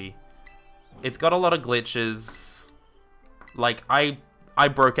crazy. It's got a lot of glitches. Like, I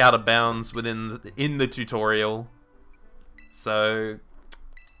broke out of bounds in the tutorial. So,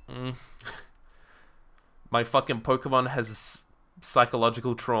 my fucking Pokemon has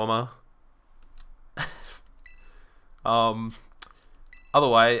psychological trauma.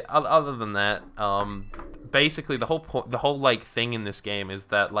 Otherwise, other than that, basically the whole like thing in this game is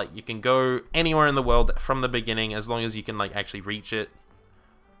that like you can go anywhere in the world from the beginning as long as you can like actually reach it.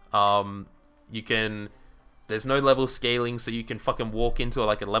 There's no level scaling, so you can fucking walk into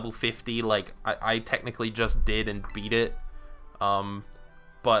like a level 50 like I technically just did and beat it.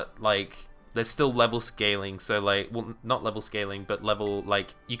 But like there's still level scaling, so like, well, not level scaling, but level,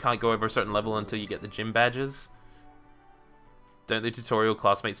 like, you can't go over a certain level until you get the gym badges. Don't the tutorial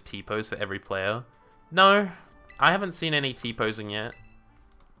classmates T-pose for every player? No, I haven't seen any T-posing yet.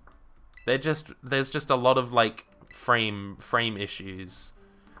 There's just a lot of, like, frame issues.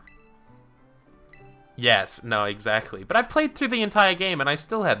 Yes, no, exactly. But I played through the entire game and I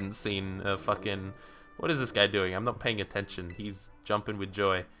still hadn't seen a fucking... What is this guy doing? I'm not paying attention. He's jumping with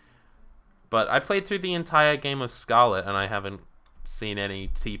joy. But I played through the entire game of Scarlet and I haven't seen any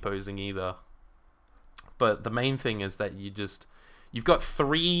T-posing either. But the main thing is that you've got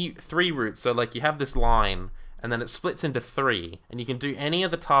three routes. So like you have this line and then it splits into 3 and you can do any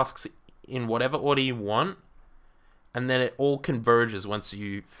of the tasks in whatever order you want. And then it all converges once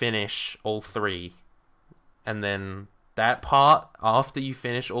you finish all 3. And then that part after you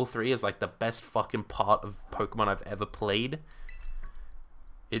finish all 3 is like the best fucking part of Pokemon I've ever played.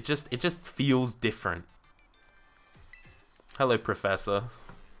 It just feels different. Hello, Professor.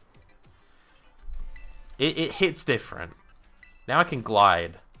 It hits different. Now I can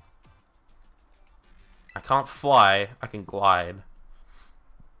glide. I can't fly, I can glide.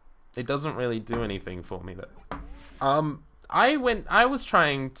 It doesn't really do anything for me though. I was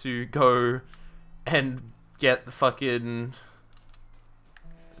trying to go and get the fucking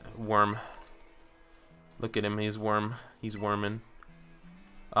worm. Look at him, he's worming.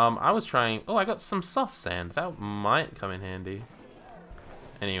 I was trying... Oh, I got some soft sand. That might come in handy.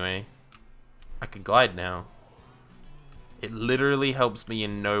 Anyway. I can glide now. It literally helps me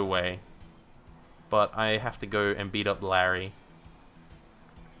in no way. But I have to go and beat up Larry.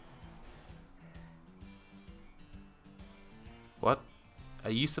 What?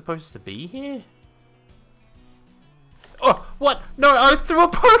 Are you supposed to be here? Oh, what? No, I threw a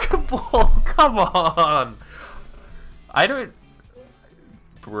Pokeball! Come on! I don't...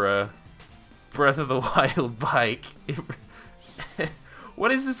 Bruh. Breath of the Wild bike.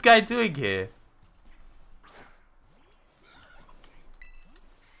 What is this guy doing here?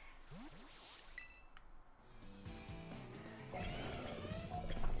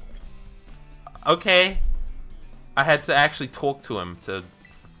 Okay. I had to actually talk to him to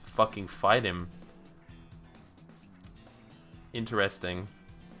fucking fight him. Interesting.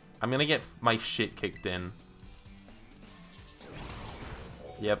 I'm gonna get my shit kicked in.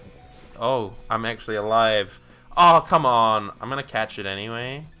 Yep. Oh, I'm actually alive. Oh, come on. I'm gonna catch it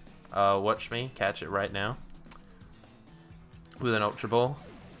anyway. Watch me catch it right now. With an Ultra Ball.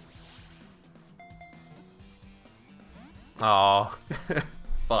 Oh,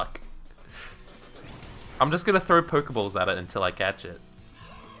 fuck. I'm just gonna throw Pokeballs at it until I catch it.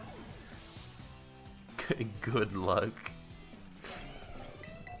 Good luck.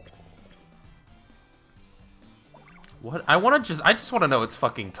 What? I just want to know it's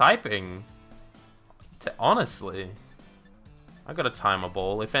fucking typing. Honestly. I got a timer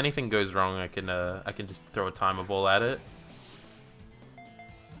ball. If anything goes wrong, I can just throw a timer ball at it.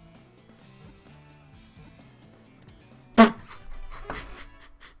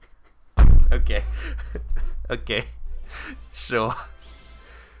 Okay. Okay. Sure.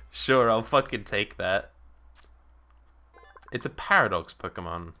 Sure, I'll fucking take that. It's a Paradox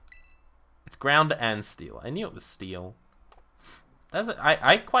Pokemon. It's ground and steel. I knew it was steel.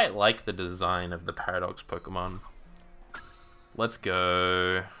 I quite like the design of the Paradox Pokemon. Let's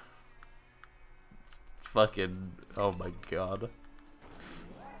go. Fucking... Oh my god.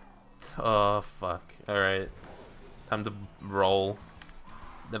 Oh, fuck. Alright. Time to roll.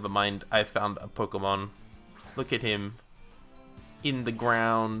 Never mind, I found a Pokemon. Look at him. In the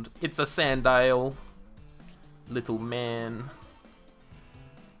ground. It's a Sandile. Little man.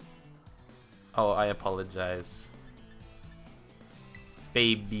 Oh, I apologize.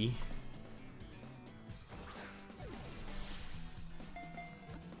 Baby.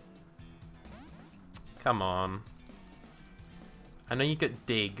 Come on. I know you could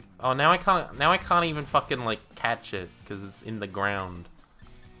dig. Oh, now I can't even fucking like catch it because it's in the ground.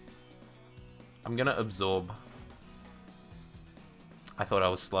 I'm gonna absorb. I thought I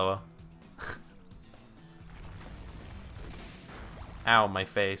was slower. Ow, my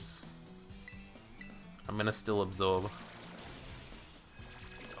face. I'm gonna still absorb.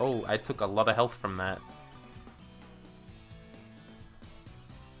 Oh, I took a lot of health from that.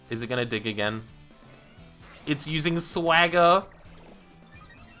 Is it gonna dig again? It's using Swagger!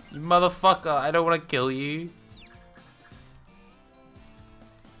 You motherfucker, I don't want to kill you.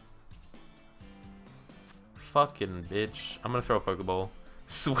 Fucking bitch. I'm gonna throw a Pokeball.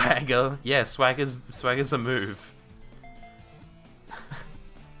 Swagger. Yeah, Swagger's a move.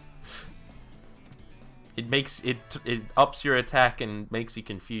 It ups your attack and makes you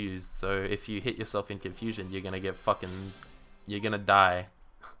confused. So if you hit yourself in confusion, you're gonna get fucking... You're gonna die.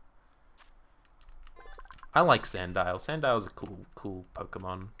 I like Sandile. Sandile's a cool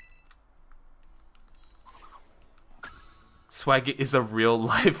Pokemon. Swagger is a real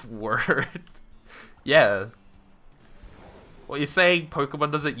life word. Yeah. What you're saying,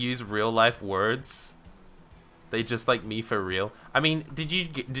 Pokemon doesn't use real life words? They just like me for real. I mean, did you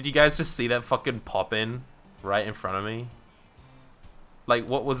guys just see that fucking pop in right in front of me? Like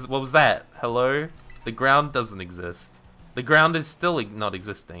what was that? Hello? The ground doesn't exist. The ground is still not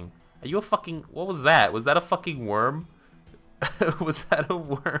existing. Are you a fucking... What was that? Was that a fucking worm? Was that a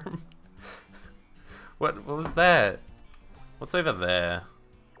worm? What was that? What's over there?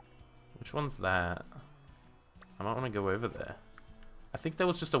 Which one's that? I might want to go over there. I think that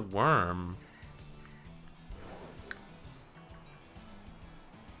was just a worm.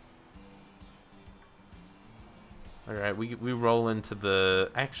 Alright, we roll into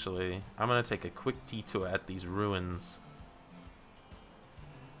the... Actually, I'm gonna take a quick detour at these ruins.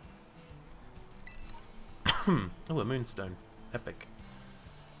 Oh, a Moonstone. Epic.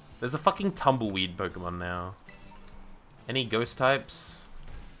 There's a fucking Tumbleweed Pokemon now. Any ghost types?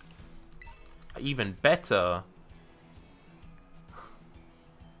 Even better.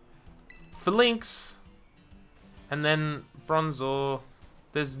 Phalanx! And then Bronzor.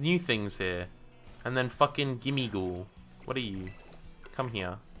 There's new things here. And then fucking Gimmighoul. What are you? Come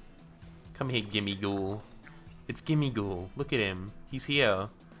here. Come here, Gimmighoul. It's Gimmighoul. Look at him. He's here.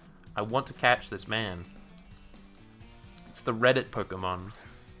 I want to catch this man. It's the Reddit Pokemon.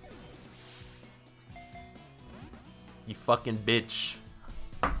 You fucking bitch.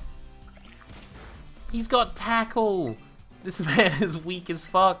 He's got tackle! This man is weak as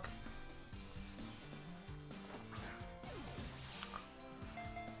fuck.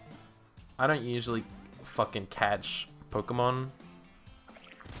 I don't usually fucking catch Pokemon.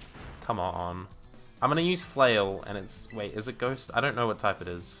 Come on. I'm gonna use Flail and it's... Wait, is it Ghost? I don't know what type it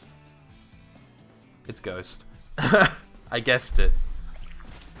is. It's Ghost. I guessed it.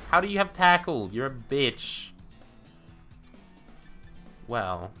 How do you have tackle? You're a bitch.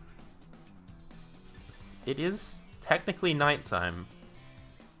 Well. It is technically nighttime.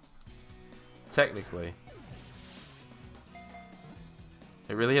 Technically.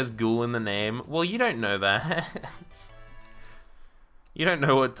 It really has ghoul in the name. Well, you don't know that. You don't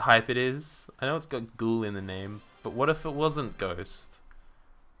know what type it is. I know it's got ghoul in the name. But what if it wasn't Ghost?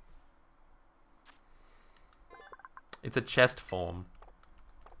 It's a chest form.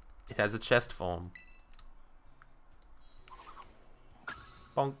 It has a chest form.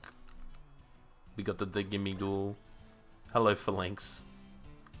 Bonk. We got the Gimmighoul. Hello, Phalanx.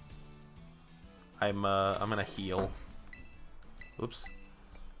 I'm gonna heal. Oops.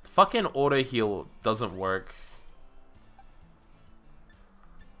 Fucking auto heal doesn't work.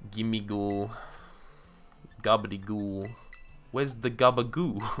 Gimme ghoul. Gubbity ghoul. Where's the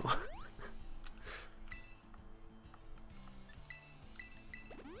gabagoo?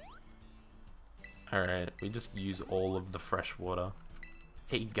 Alright, we just use all of the fresh water.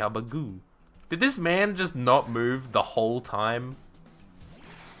 Hey, gabagoo. Did this man just not move the whole time?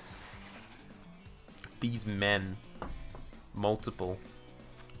 These men. Multiple.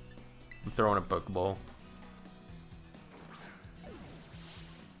 I'm throwing a Pokeball.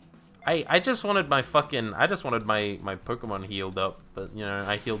 I just wanted my fucking... I just wanted my Pokemon healed up, but, you know,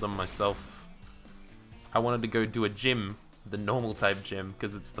 I healed them myself. I wanted to go do a gym, the normal type gym,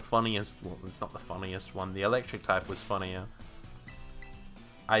 because it's the funniest... Well, it's not the funniest one. The electric type was funnier.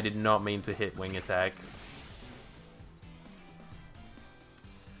 I did not mean to hit Wing Attack.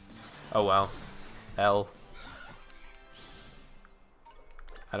 Oh well. L.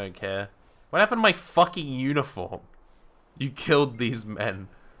 I don't care. What happened to my fucking uniform? You killed these men.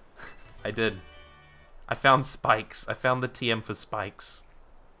 I did. I found spikes. I found the TM for spikes.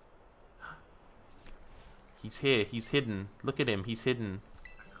 He's here. He's hidden. Look at him. He's hidden.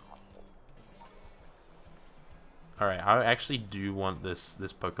 Alright, I actually do want this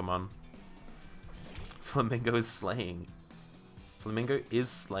Pokemon. Flamingo is slaying. Flamingo is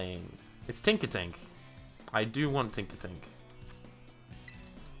slaying. It's Tinkatank. I do want Tinkatank.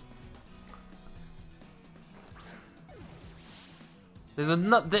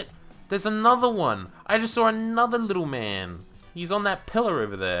 There's another one. I just saw another little man. He's on that pillar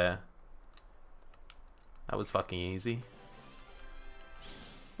over there. That was fucking easy.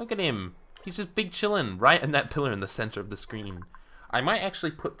 Look at him. He's just big chillin' right in that pillar in the center of the screen. I might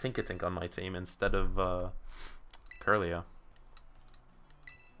actually put Tinkatank on my team instead of Kirlia.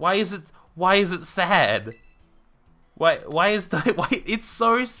 Why is it sad? Why is that? Why it's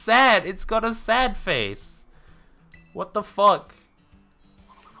so sad? It's got a sad face. What the fuck?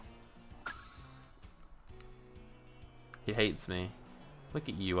 He hates me. Look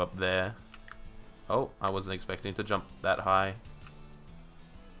at you up there. Oh, I wasn't expecting to jump that high.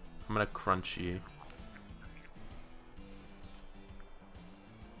 I'm gonna crunch you.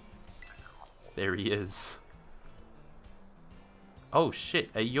 There he is. Oh shit,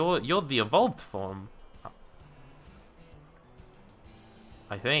 you're the evolved form.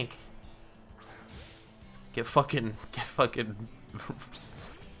 I think. Get fucking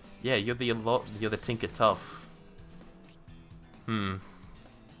yeah, you're the Tinkertuff.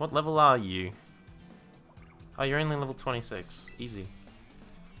 What level are you? Oh, you're only level 26. Easy.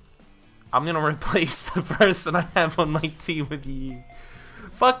 I'm gonna replace the person I have on my team with you.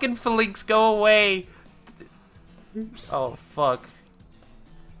 Fucking Falinks, go away! Oh, fuck.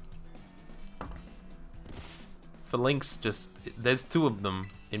 Falinks just... There's two of them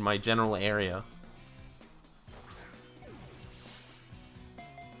in my general area.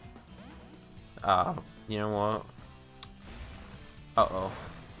 You know what? Uh-oh.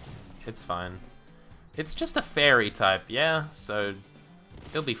 It's fine. It's just a fairy type, yeah? So,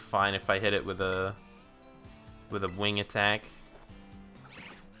 it'll be fine if I hit it with a wing attack.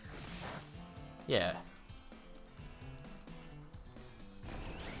 Yeah.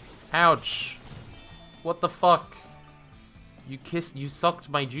 Ouch! What the fuck? You sucked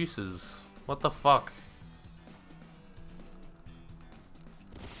my juices. What the fuck?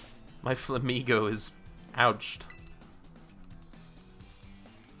 My Flamigo is ouched.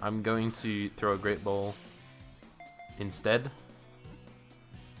 I'm going to throw a Great Ball instead.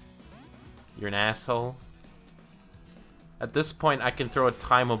 You're an asshole. At this point, I can throw a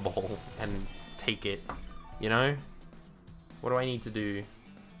Timer Ball and take it. You know? What do I need to do?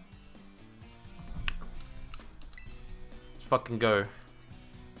 Let's fucking go.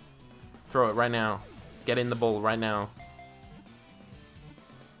 Throw it right now. Get in the ball right now.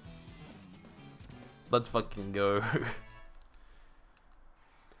 Let's fucking go.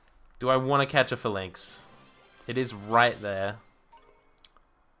 Do I want to catch a Phalanx? It is right there.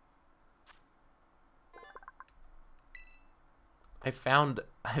 I found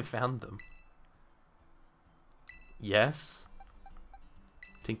them. Yes.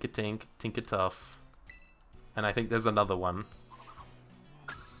 Tinkatink, Tinkatuff. And I think there's another one.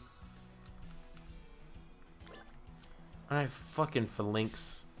 Alright, fucking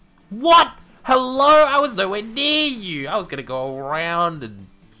Phalanx. What? Hello? I was nowhere near you. I was gonna go around and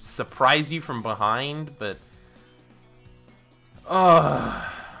surprise you from behind, but...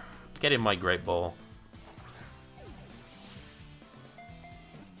 Get in my Great Ball.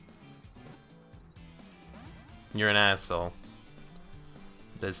 You're an asshole.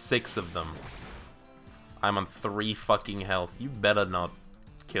 There's 6 of them. I'm on 3 fucking health. You better not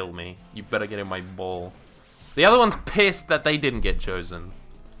kill me. You better get in my ball. The other one's pissed that they didn't get chosen.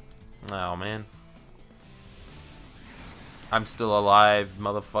 Oh, man. I'm still alive,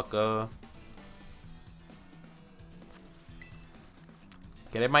 motherfucker.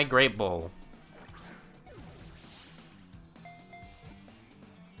 Get in my Great Ball.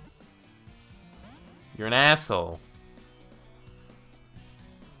 You're an asshole.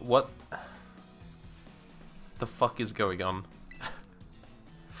 What the fuck is going on?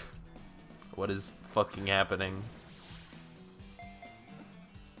 What is fucking happening?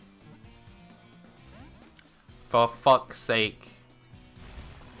 For fuck's sake.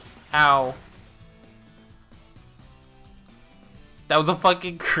 Ow. That was a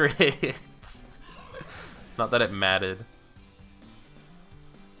fucking crit. Not that it mattered.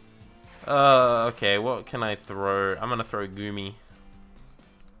 Okay, what can I throw? I'm gonna throw Goomy.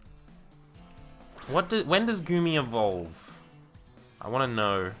 When does Goomy evolve? I wanna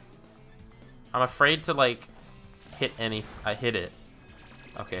know. I'm afraid to, like, hit I hit it.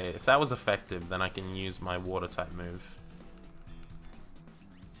 Okay, if that was effective, then I can use my water-type move.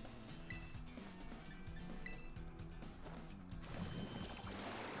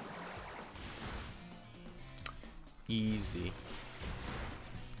 Easy.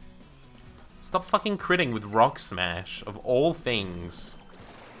 Stop fucking critting with Rock Smash, of all things.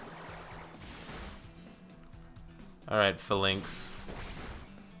 Alright, Phalanx.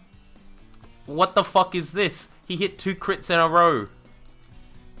 What the fuck is this? He hit 2 crits in a row.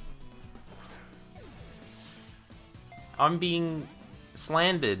 I'm being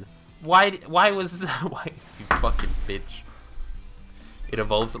slandered. Why was... Why, you fucking bitch. It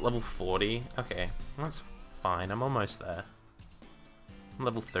evolves at level 40? Okay, that's fine. I'm almost there. I'm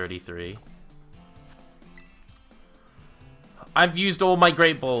level 33. I've used all my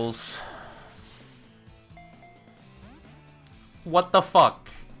Great Balls. What the fuck?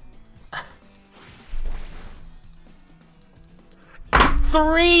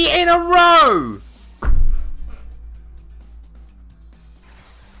 3 in a row!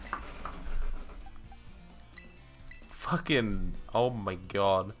 Fucking... Oh my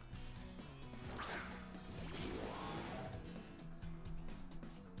god.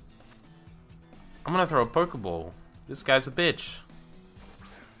 I'm gonna throw a Pokeball. This guy's a bitch.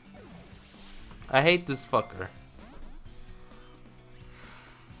 I hate this fucker.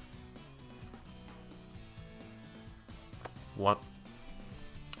 What?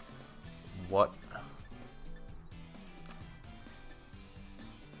 What?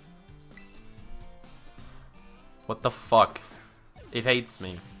 What the fuck? It hates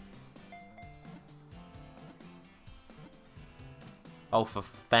me. Oh, for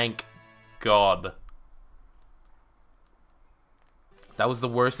thank God. That was the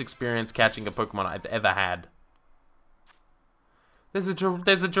worst experience catching a Pokemon I've ever had. There's a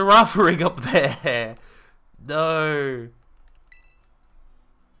Girafarig up there. No.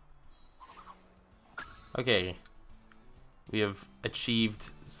 Okay. We have achieved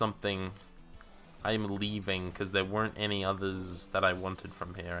something. I am leaving because there weren't any others that I wanted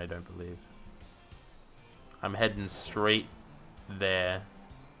from here, I don't believe. I'm heading straight there.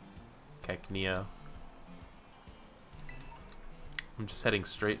 Cacnea. I'm just heading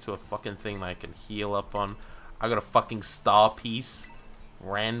straight to a fucking thing that I can heal up on. I got a fucking star piece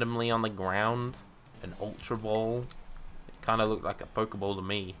randomly on the ground. An Ultra Ball. It kind of looked like a Pokeball to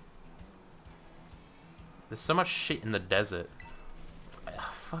me. There's so much shit in the desert.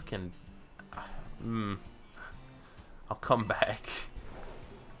 Fucking... I'll come back.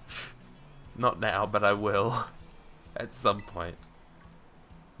 Not now, but I will. At some point.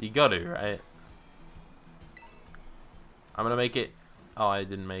 You gotta, right? I'm gonna make it... Oh, I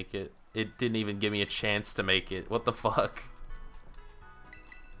didn't make it. It didn't even give me a chance to make it. What the fuck?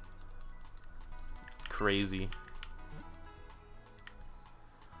 Crazy.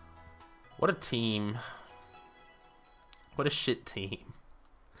 What a team. What a shit team.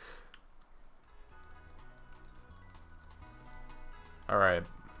 Alright.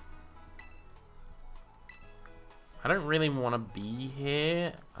 I don't really want to be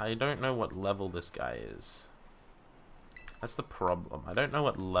here. I don't know what level this guy is. That's the problem. I don't know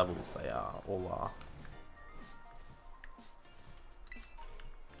what levels they are, all are.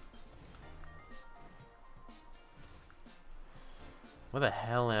 Where the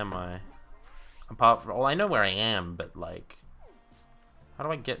hell am I? Apart from... Well, I know where I am, but, like... How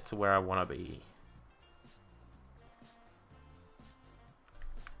do I get to where I want to be?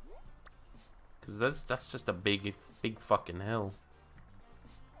 Because that's just a big fucking hill.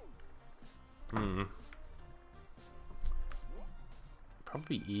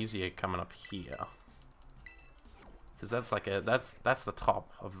 Probably easier coming up here. Because that's like a... That's the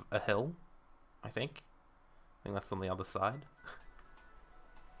top of a hill, I think. I think that's on the other side.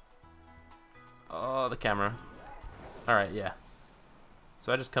 Oh, the camera. Alright, yeah.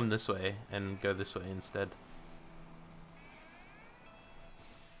 So I just come this way and go this way instead.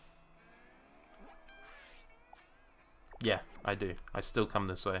 Yeah, I do. I still come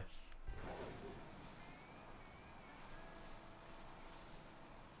this way.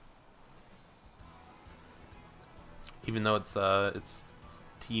 Even though it's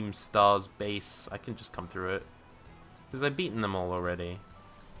Team Star's base, I can just come through it. Because I've beaten them all already.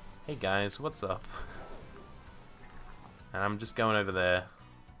 Hey guys, what's up? And I'm just going over there.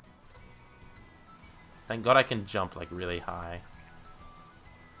 Thank God I can jump like really high.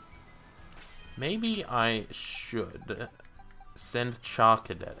 Maybe I should send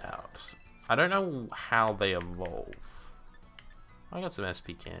Charcadet out. I don't know how they evolve. I got some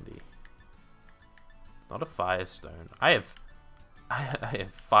SP candy. It's not a Firestone. I have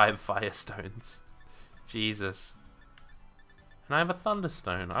 5 Firestones. Jesus. And I have a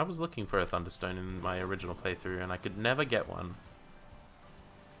Thunderstone. I was looking for a Thunderstone in my original playthrough and I could never get one.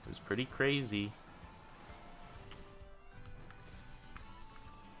 It was pretty crazy.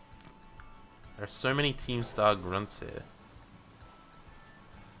 There are so many Team Star grunts here.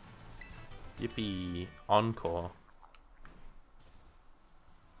 Yippee. Encore.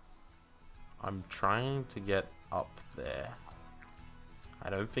 I'm trying to get up there. I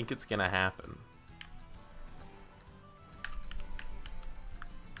don't think it's gonna happen.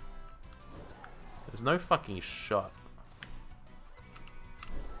 There's no fucking shot.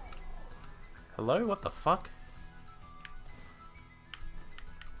 Hello? What the fuck?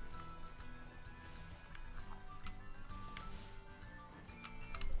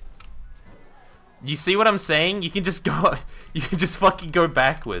 You see what I'm saying? You can just go... You can just fucking go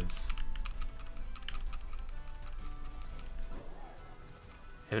backwards.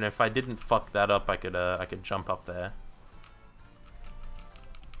 Even if I didn't fuck that up, I could jump up there.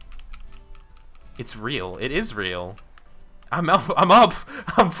 It's real. It is real. I'm up. I'm up.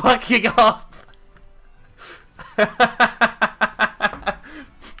 I'm fucking up.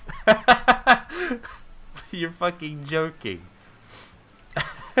 You're fucking joking.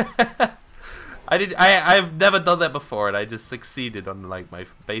 I've never done that before, and I just succeeded on like my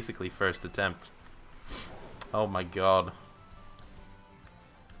basically first attempt. Oh my god.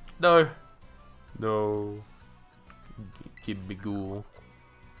 No. No. Gibigool.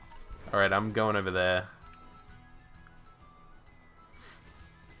 Alright, I'm going over there.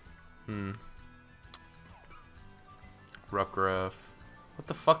 Rockruff. What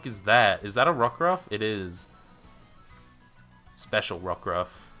the fuck is that? Is that a Rockruff? It is. Special Rockruff.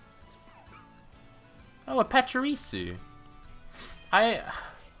 Oh, a Pachirisu. I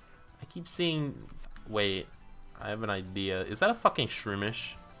keep seeing... Wait, I have an idea. Is that a fucking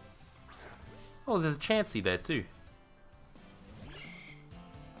Shroomish? Oh, there's a Chansey there too.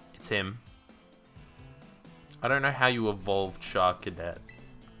 It's him. I don't know how you evolved Charcadet.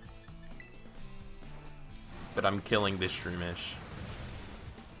 But I'm killing this Shroomish.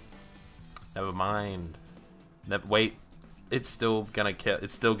 Never mind. Wait, it's still gonna kill.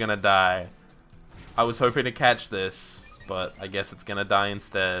 It's still gonna die. I was hoping to catch this, but I guess it's gonna die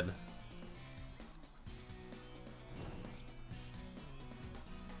instead.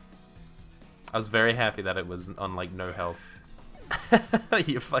 I was very happy that it was on like no health.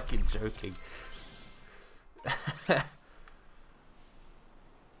 You're fucking joking.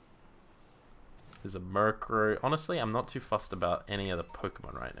 There's a Murkrow. Honestly, I'm not too fussed about any other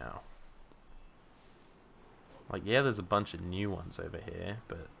Pokemon right now. Like, yeah, there's a bunch of new ones over here,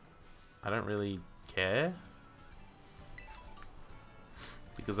 but I don't really care.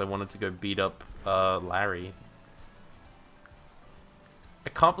 Because I wanted to go beat up Larry. I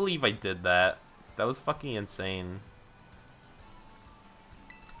can't believe I did that. That was fucking insane.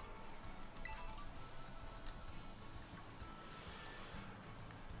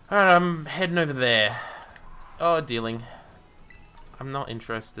 Alright, I'm heading over there. Oh, dealing. I'm not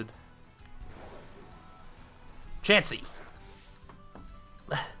interested. Chansey!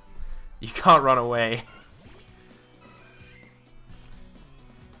 You can't run away.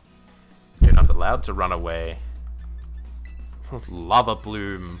 You're not allowed to run away. Lava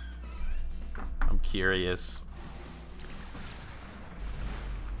Bloom. I'm curious.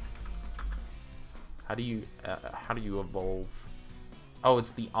 How do you evolve? Oh,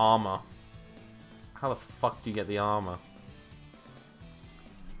 it's the armor. How the fuck do you get the armor?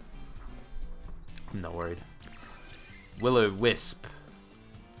 I'm not worried. Will-O-Wisp.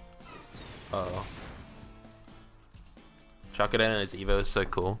 Uh-oh. Charcadet and his Evo is so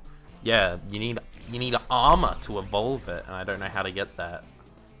cool. Yeah, you need armor to evolve it, and I don't know how to get that.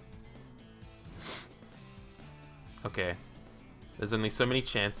 Okay. There's only so many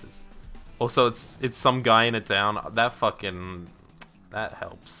chances. Also, it's some guy in a town. That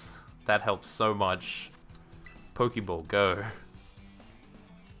helps. That helps so much. Pokeball, go.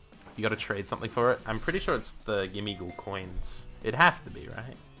 You gotta trade something for it? I'm pretty sure it's the Gimmighoul coins. It'd have to be,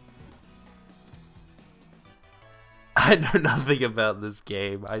 right? I know nothing about this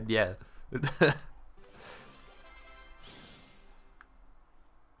game. Yeah. It's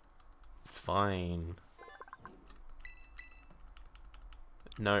fine.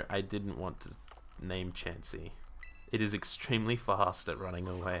 No, I didn't want to name Chansey. It is extremely fast at running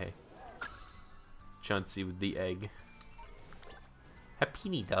away. Chansey with the egg.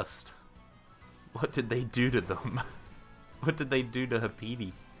 Happiny Dust. What did they do to them? What did they do to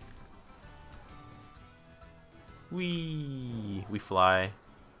Happiny? We fly.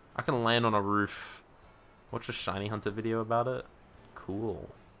 I can land on a roof. Watch a Shiny Hunter video about it. Cool.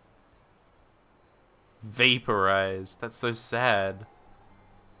 Vaporized. That's so sad.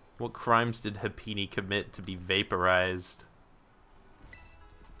 What crimes did Happiny commit to be vaporized?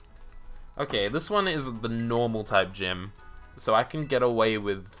 Okay, this one is the normal type gym. So I can get away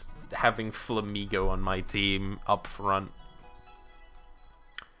with having Flamigo on my team up front.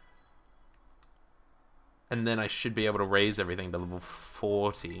 And then I should be able to raise everything to level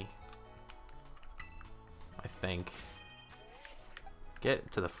 40. I think.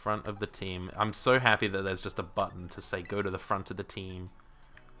 Get to the front of the team. I'm so happy that there's just a button to say go to the front of the team.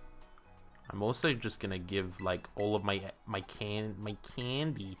 I'm also just gonna give like all of my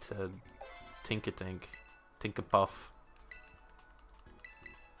candy to Tinkerpuff.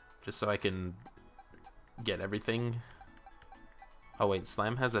 Just so I can get everything. Oh wait,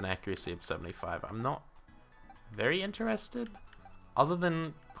 Slam has an accuracy of 75. I'm not very interested, other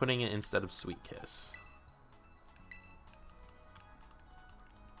than putting it instead of Sweet Kiss.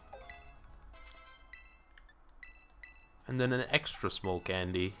 And then an extra small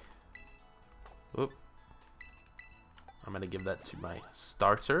candy. Oop. I'm gonna give that to my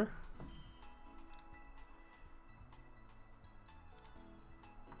starter.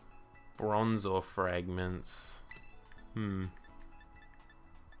 Bronzor fragments. Well,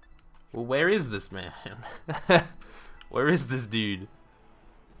 where is this man? Where is this dude?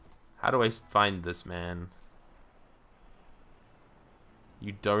 How do I find this man?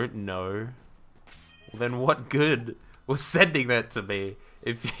 You don't know? Well, then what good was sending that to me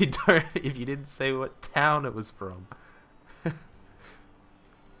if you didn't say what town it was from?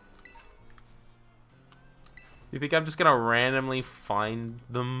 You think I'm just gonna randomly find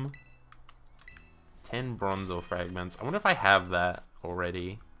them? 10 Bronzor fragments. I wonder if I have that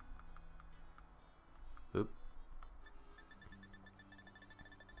already. Oop.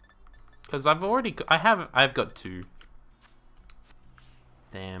 Because I've got 2.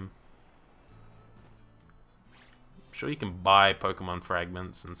 Damn. I'm sure you can buy Pokemon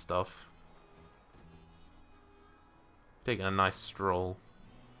fragments and stuff. Taking a nice stroll.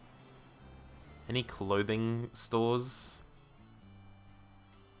 Any clothing stores?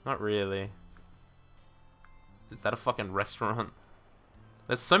 Not really. Is that a fucking restaurant?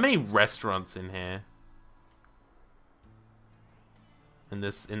 There's so many restaurants in here. In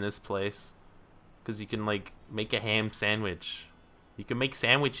this place. Because you can like make a ham sandwich. You can make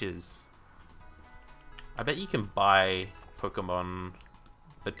sandwiches. I bet you can buy Pokemon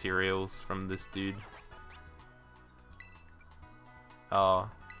materials from this dude. Oh.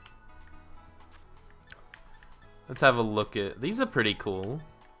 Let's have a look at... These are pretty cool.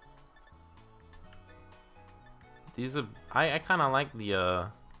 These are... I kind of like the,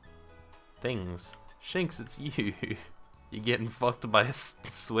 things. Shinx, it's you. You're getting fucked by a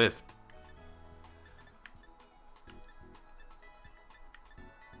Swift.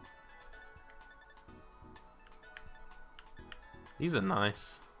 These are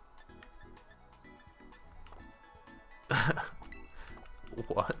nice.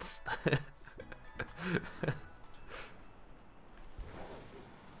 What?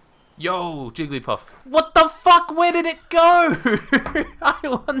 Yo, Jigglypuff. What the fuck? Where did it go? I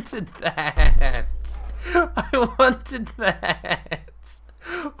wanted that. I wanted that.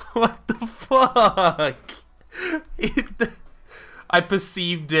 What the fuck? I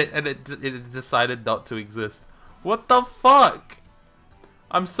perceived it and it decided not to exist. What the fuck?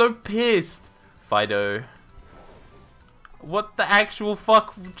 I'm so pissed. Fido. What the actual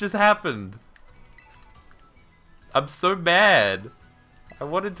fuck just happened? I'm so mad. I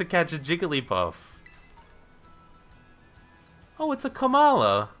wanted to catch a Jigglypuff. Oh, it's a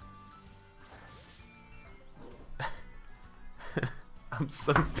Kamala. I'm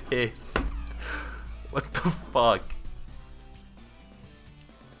so pissed. What the fuck?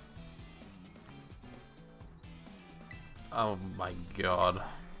 Oh my god.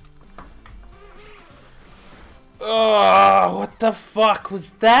 Oh, what the fuck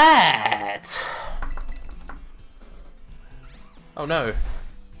was that? Oh no.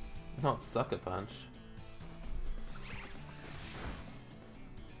 Not Sucker Punch.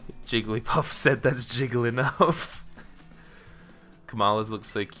 Jigglypuff said that's jiggle enough. Kamala's look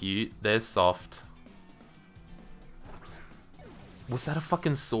so cute. They're soft. Was that a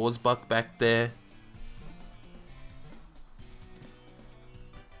fucking Sawsbuck back there?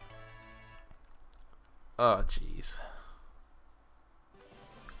 Oh, jeez.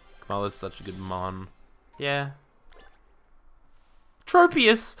 Kamala's such a good mon. Yeah.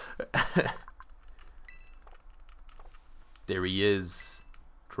 Tropius! There he is.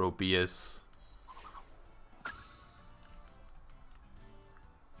 Tropius.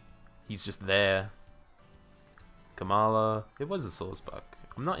 He's just there. Kamala. It was a Sawsbuck.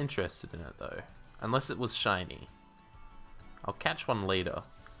 I'm not interested in it though. Unless it was shiny. I'll catch one later.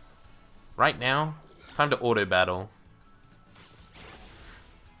 Right now, time to auto battle.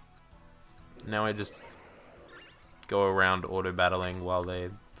 Now I just go around auto battling while they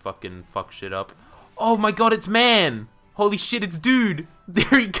fucking fuck shit up. Oh my god, it's man! Holy shit, it's dude!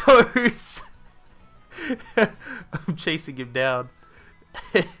 There he goes! I'm chasing him down.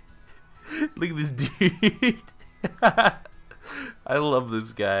 Look at this dude. I love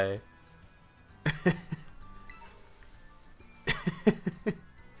this guy.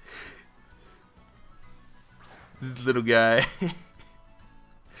 This little guy.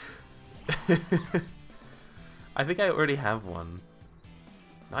 I think I already have one.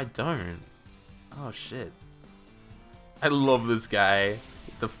 I don't. Oh shit. I love this guy.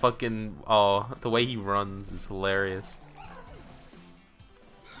 The fucking... oh, the way he runs is hilarious.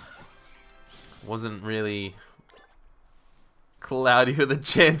 Wasn't really cloudy with a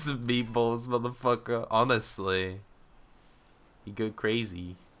chance of meatballs, motherfucker. Honestly. You go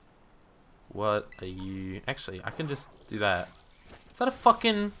crazy. What are you... actually, I can just do that. Is that a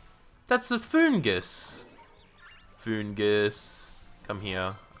fucking... that's a Foongus. Foongus. Come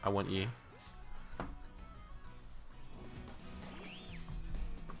here. I want you.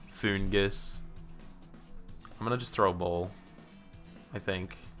 Foongus. I'm gonna just throw a ball. I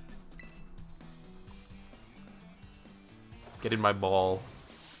think. Get in my ball.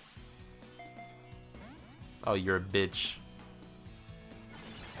 Oh, you're a bitch.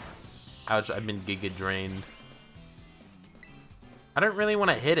 Ouch, I've been giga drained. I don't really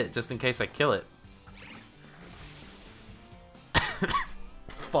want to hit it just in case I kill it.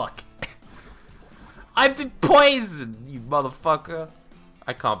 Fuck. I've been poisoned, you motherfucker.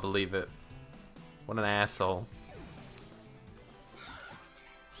 I can't believe it. What an asshole.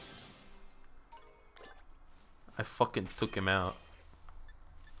 I fucking took him out.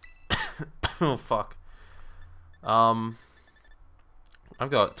 Oh fuck. I've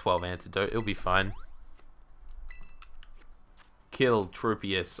got 12 antidote. It'll be fine. Kill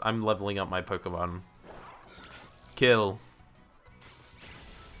Tropius. I'm leveling up my Pokemon. Kill.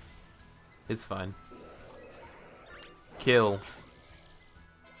 It's fine. Kill.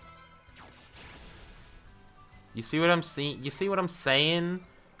 You see what I'm seeing? You see what I'm saying?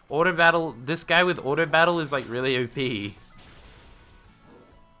 Auto battle. This guy with auto battle is like really OP.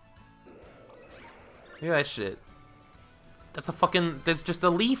 Look at that shit. That's a fucking... there's just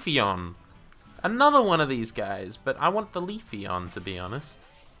a Leafeon. Another one of these guys, but I want the Leafeon, to be honest.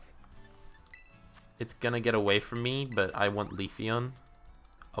 It's gonna get away from me, but I want Leafeon.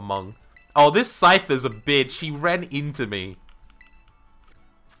 Among... oh, this Scyther's a bitch. He ran into me.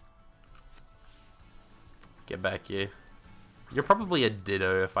 Get back here. You're probably a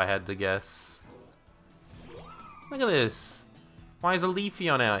Ditto, if I had to guess. Look at this. Why is a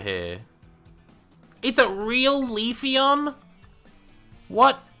Leafeon out here? It's a real Leafeon?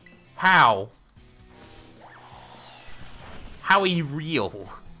 What? How? How are you real?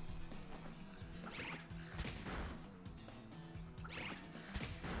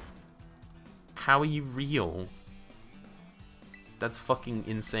 How are you real? That's fucking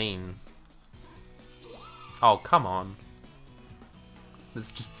insane. Oh, come on.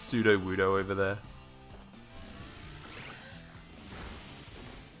 There's just Sudowoodo over there.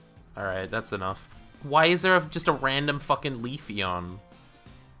 Alright, that's enough. Why is there just a random fucking Leafeon?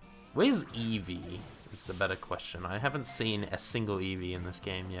 Where's Eevee? Is the better question. I haven't seen a single Eevee in this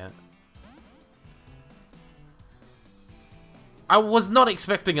game yet. I was not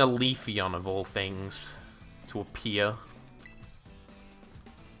expecting a Leafeon of all things to appear.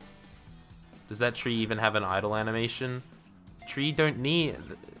 Does that tree even have an idle animation? Tree don't need...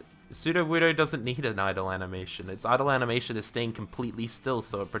 Sudowoodo doesn't need an idle animation. Its idle animation is staying completely still,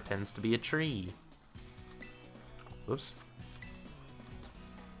 so it pretends to be a tree. Whoops.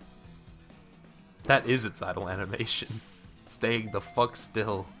 That is its idle animation. Staying the fuck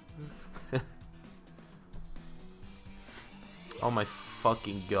still. Oh my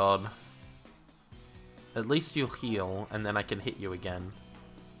fucking god. At least you'll heal, and then I can hit you again.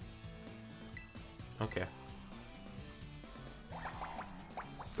 Okay.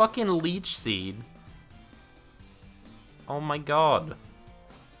 Fucking Leech Seed. Oh my god.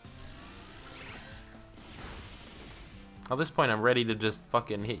 At this point, I'm ready to just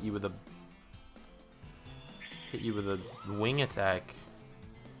fucking hit you with a wing attack.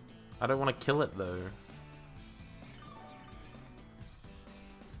 I don't want to kill it though.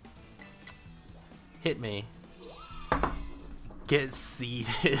 Hit me. Get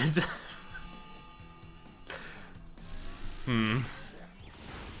seeded.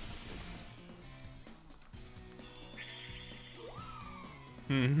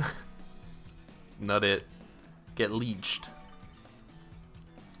 Not it. Get leeched.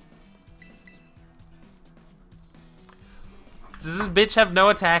 Does this bitch have no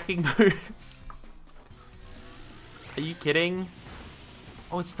attacking moves? Are you kidding?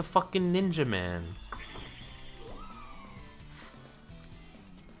 Oh, it's the fucking Ninja Man.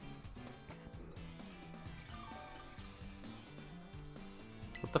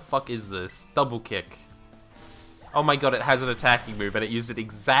 What the fuck is this? Double kick. Oh my god, it has an attacking move, and it used it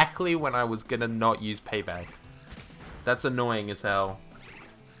exactly when I was gonna not use payback. That's annoying as hell.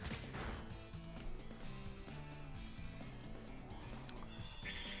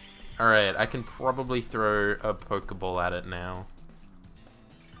 Alright, I can probably throw a Pokeball at it now.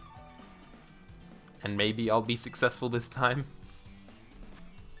 And maybe I'll be successful this time.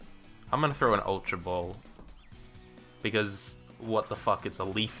 I'm gonna throw an Ultra Ball. Because, what the fuck, it's a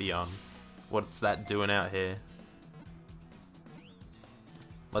Leafeon. What's that doing out here?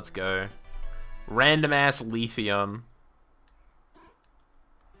 Let's go. Random ass Leafeon.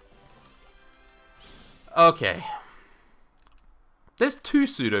 Okay. There's two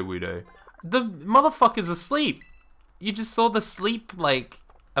Sudowoodo. The motherfucker's asleep. You just saw the sleep, like,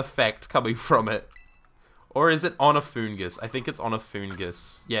 effect coming from it. Or is it on a Foongus? I think it's on a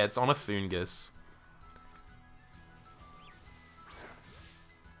Foongus. Yeah, it's on a Foongus.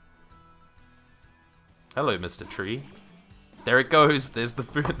 Hello, Mr. Tree. There it goes. There's the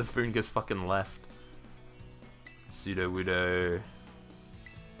Foongus fucking left. Sudowoodo.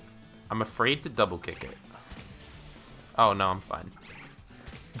 I'm afraid to double kick it. Oh no, I'm fine.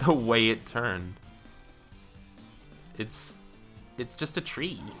 The way it turned. It's just a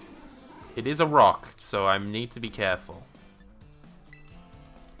tree. It is a rock, so I need to be careful.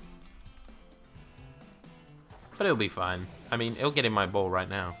 But it'll be fine. I mean, it'll get in my bowl right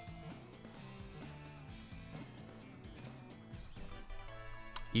now.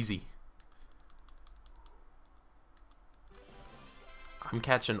 Easy. I'm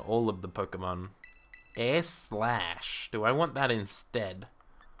catching all of the Pokemon. Air Slash. Do I want that instead?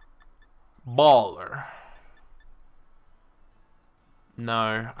 Baller.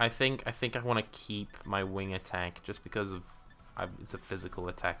 No, I think I want to keep my wing attack just because of it's a physical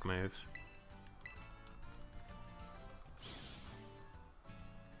attack move.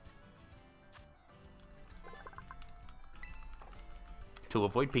 To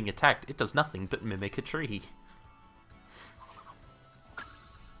avoid being attacked, it does nothing but mimic a tree.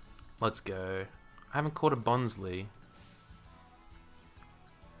 Let's go. I haven't caught a Bonsly.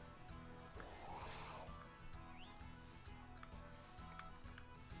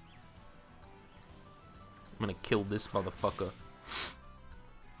 I'm gonna kill this motherfucker.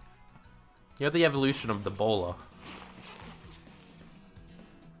 You're the evolution of the bowler.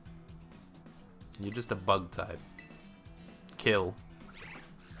 You're just a bug type. Kill.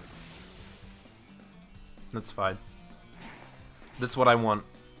 That's fine. That's what I want.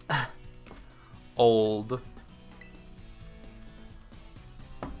 Old.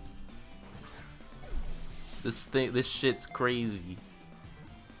 This shit's crazy.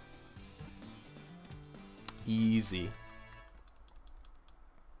 Easy.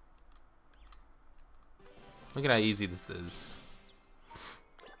 Look at how easy this is.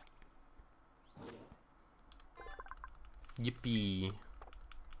 Yippee.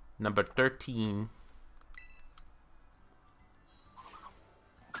 Number 13.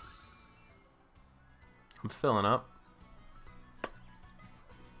 I'm filling up.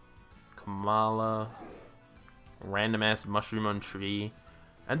 Kamala. Random ass mushroom on tree.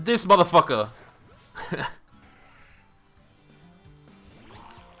 And this motherfucker!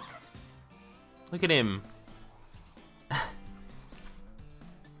 Look at him.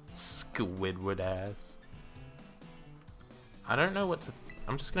 Squidward ass. I don't know what to...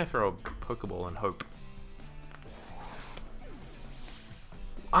 I'm just gonna throw a Pokeball and hope.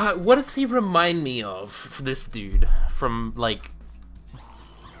 What does he remind me of, this dude? From, like,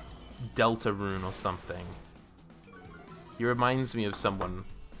 Deltarune or something. He reminds me of someone.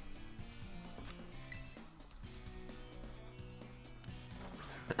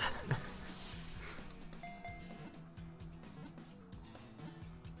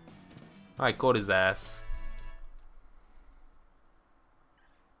 I caught his ass.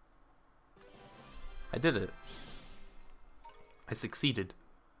 I did it. I succeeded.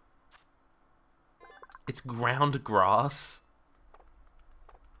 It's ground grass.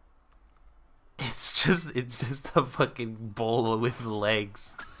 It's just a fucking ball with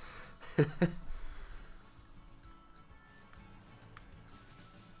legs.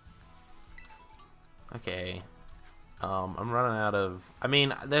 Okay. I'm running out of... I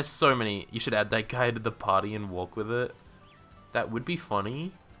mean, there's so many. You should add that guy to the party and walk with it. That would be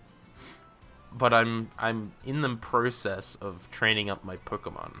funny. But I'm in the process of training up my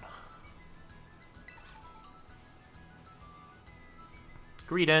Pokemon.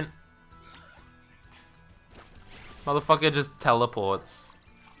 Greedent. Motherfucker just teleports.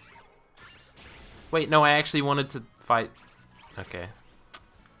 Wait, no, I actually wanted to fight. Okay.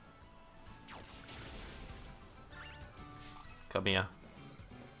 Come here.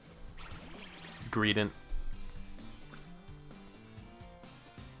 Greedent.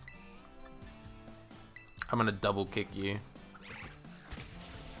 I'm gonna double kick you.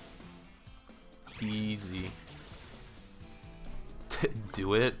 Easy.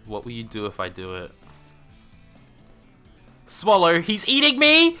 Do it? What will you do if I do it? Swallow, he's eating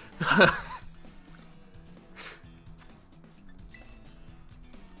me!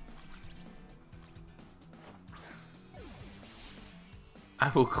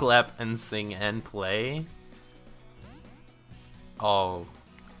 I will clap and sing and play. Oh.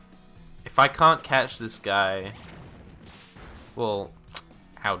 If I can't catch this guy... Well,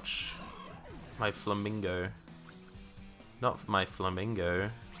 ouch. My flamingo. Not my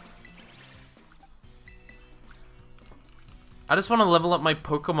flamingo. I just want to level up my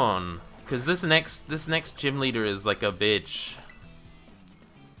Pokemon. Because this next gym leader is like a bitch.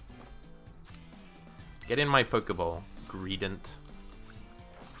 Get in my Pokeball, Greedent.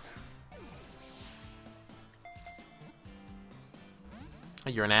 Oh,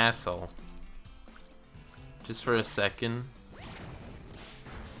 you're an asshole. Just for a second.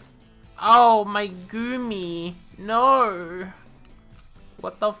 Oh, my Goomy. No.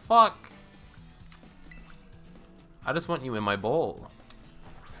 What the fuck? I just want you in my ball.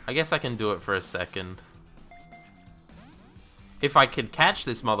 I guess I can do it for a second. If I could catch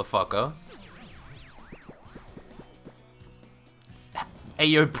this motherfucker. Hey,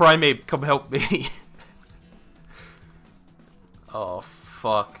 yo, Primate, come help me. Oh,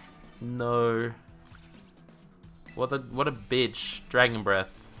 fuck. No. What a bitch. Dragon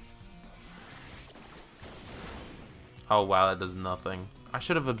Breath. Oh, wow, that does nothing. I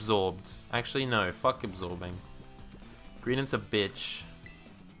should have absorbed. Actually, no. Fuck absorbing. Greedent's a bitch.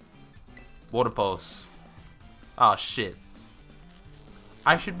 Water Pulse. Oh, shit.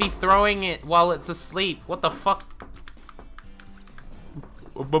 I should be throwing it while it's asleep. What the fuck?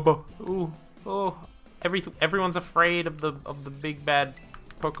 Ooh. Oh. Everyone's afraid of the big bad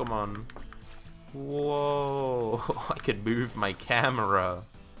Pokemon. Whoa. I could move my camera.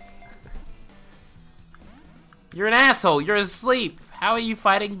 You're an asshole. You're asleep. How are you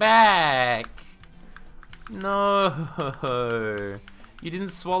fighting back? No. You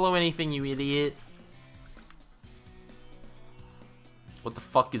didn't swallow anything, you idiot. What the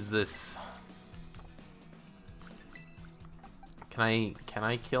fuck is this? Can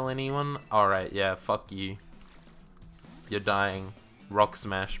I kill anyone? Alright, yeah, fuck you. You're dying. Rock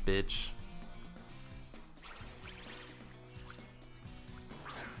smash, bitch.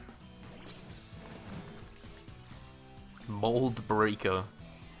 Mold Breaker.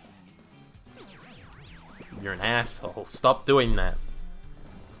 You're an asshole. Stop doing that.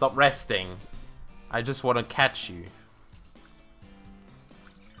 Stop resting. I just want to catch you.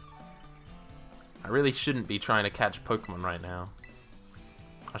 I really shouldn't be trying to catch Pokemon right now.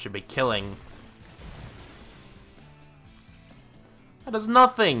 I should be killing. That does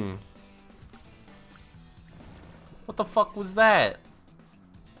nothing! What the fuck was that?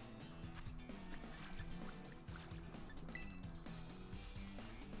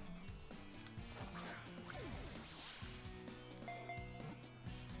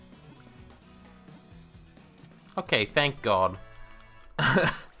 Okay, thank God.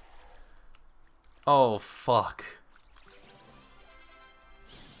 Oh, fuck.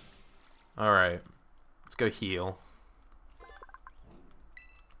 Alright. Let's go heal.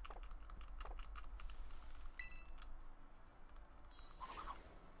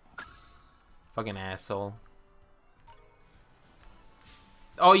 Fucking asshole.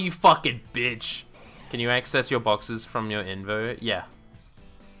 Oh, you fucking bitch. Can you access your boxes from your invo? Yeah.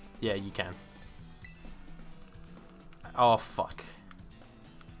 Yeah, you can. Oh, fuck.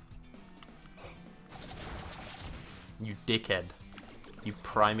 You dickhead. You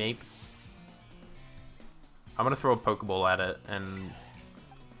primate. I'm gonna throw a Pokeball at it and...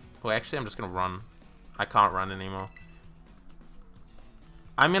 Well, actually, I'm just gonna run. I can't run anymore.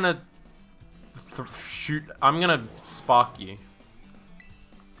 I'm gonna... shoot. I'm gonna spark you.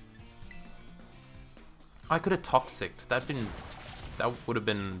 I could have Toxic'd. That would have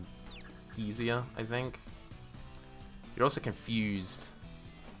been easier, I think. You're also confused.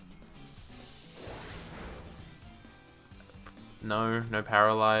 No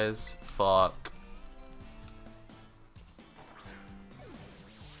paralyze. Fuck.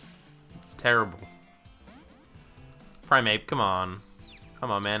 It's terrible. Primeape, come on. Come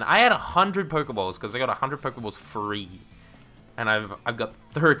on, man. I had 100 Pokeballs because I got 100 Pokeballs free. And I've got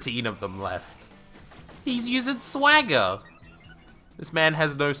 13 of them left. He's using swagger. This man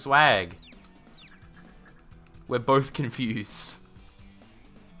has no swag. We're both confused.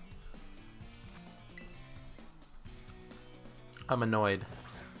 I'm annoyed.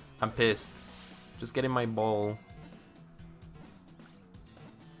 I'm pissed. Just getting my ball.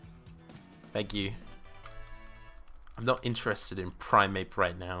 Thank you. I'm not interested in Primeape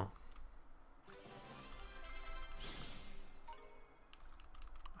right now.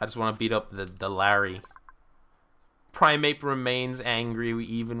 I just want to beat up the Larry. Primeape remains angry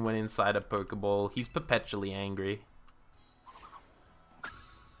even when inside a Pokeball. He's perpetually angry.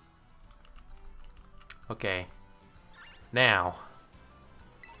 Okay. Now.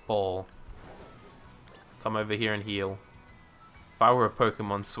 Ball. Come over here and heal. If I were a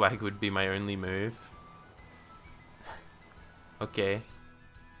Pokemon, Swag would be my only move. Okay.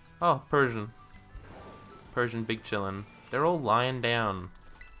 Oh, Persian. Persian big chillin'. They're all lying down.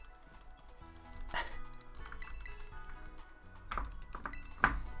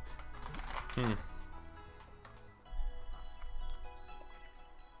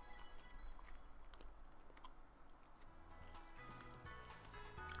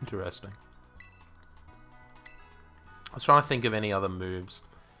 Interesting. I was trying to think of any other moves.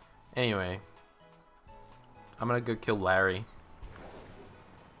 Anyway. I'm gonna go kill Larry.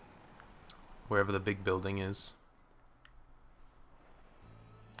 Wherever the big building is.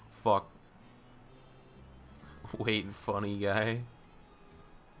 Fuck. Wait, funny guy.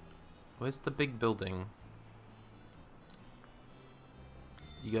 Where's the big building?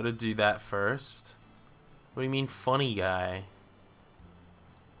 You gotta do that first? What do you mean, funny guy?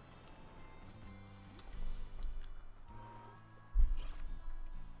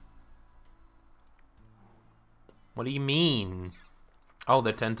 What do you mean? Oh,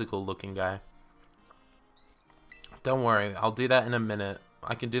 the tentacle looking guy. Don't worry, I'll do that in a minute.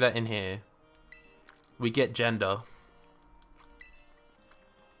 I can do that in here. We get gender.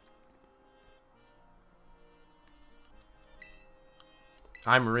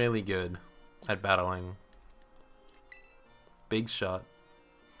 I'm really good at battling. Big shot.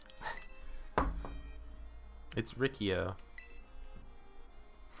 It's Riccio.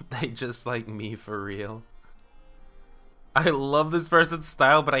 They just like me for real. I love this person's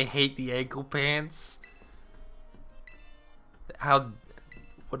style, but I hate the ankle pants. How...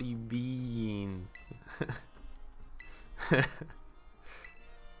 What do you mean?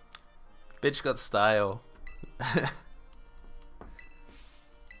 Bitch got style.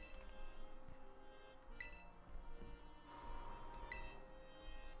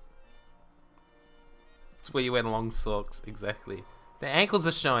 It's where you wear long socks, exactly. The ankles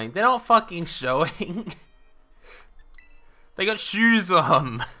are showing. They're not fucking showing. They got shoes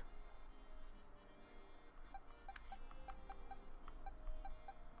on.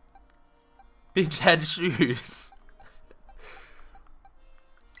 Bitch had shoes.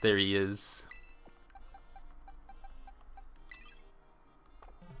 There he is.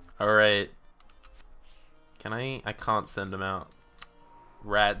 Alright. Can I? I can't send him out.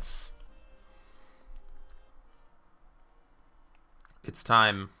 Rats. It's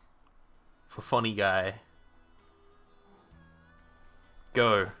time for funny guy.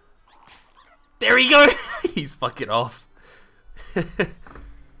 Go. There he go! He's fucking off. You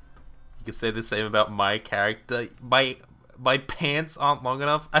can say the same about my character. My pants aren't long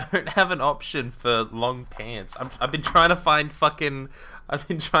enough. I don't have an option for long pants. I've been trying to find fucking... I've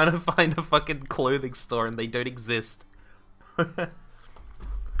been trying to find a fucking clothing store and they don't exist. Look at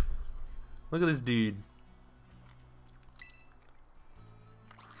this dude.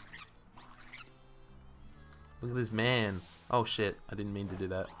 Look at this man. Oh shit, I didn't mean to do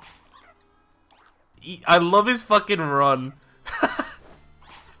that. I love his fucking run.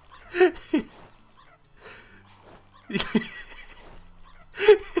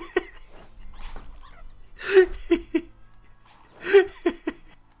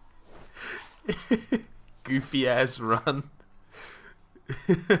 Goofy ass run.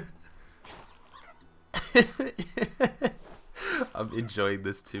 I'm enjoying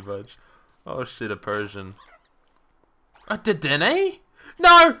this too much. Oh shit, a Persian. A Dedenne?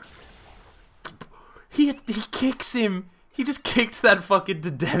 No! He kicks him. He just kicked that fucking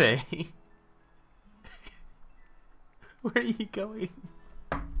Dedenne. Where are you going?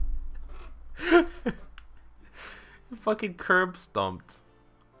 Fucking curb stomped.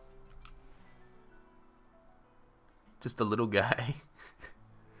 Just a little guy.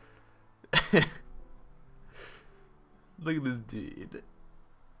 Look at this dude.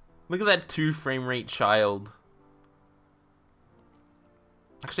 Look at that 2 frame rate child.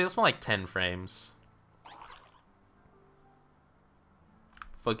 Actually, that's more like 10 frames.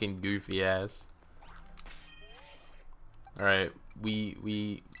 Fucking goofy ass. Alright,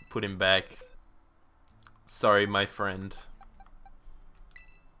 we put him back. Sorry, my friend.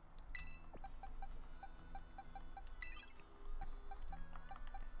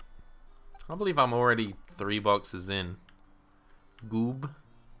 I believe I'm already 3 boxes in. Goob.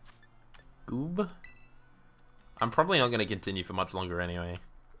 I'm probably not going to continue for much longer anyway.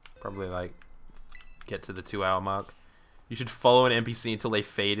 Probably like get to the 2-hour mark. You should follow an NPC until they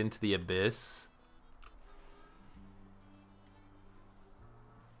fade into the abyss.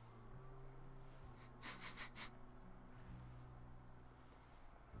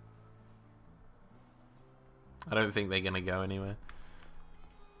 I don't think they're going to go anywhere.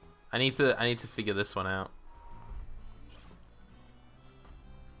 I need to figure this one out.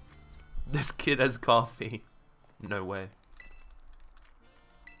 This kid has coffee. No way.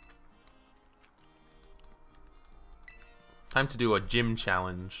 Time to do a gym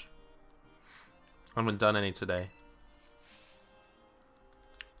challenge. I haven't done any today.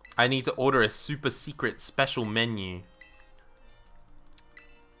 I need to order a super secret special menu.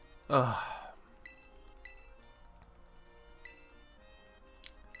 Ugh.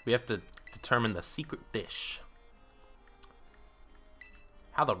 We have to determine the secret dish.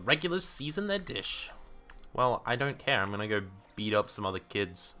 How the regulars season their dish. Well, I don't care. I'm gonna go beat up some other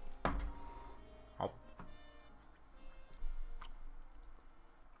kids.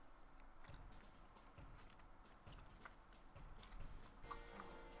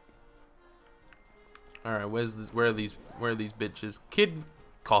 Alright, where are these bitches?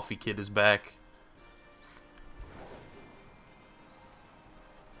 Coffee Kid is back.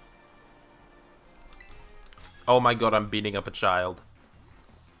 Oh my god, I'm beating up a child.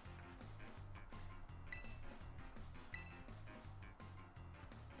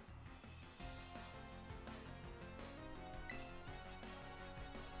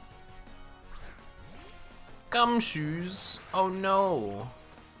 Gumshoes? Oh no.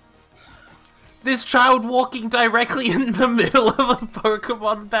 This child walking directly in the middle of a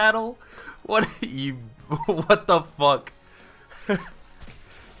Pokemon battle? What are you... What the fuck?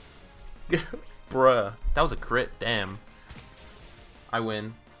 Bruh. That was a crit, damn. I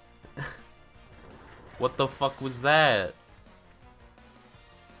win. What the fuck was that?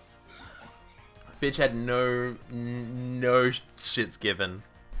 Bitch had no shits given.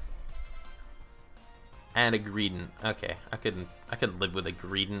 And a Greedent. Okay, I could live with a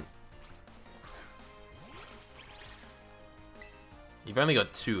Greedent. You've only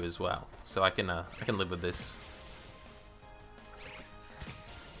got 2 as well, so I can live with this.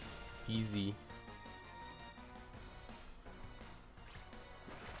 Easy.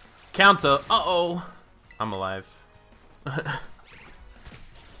 Counter. Uh-oh. I'm alive.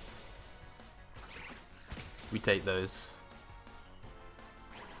 We take those.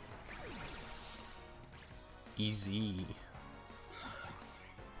 Easy.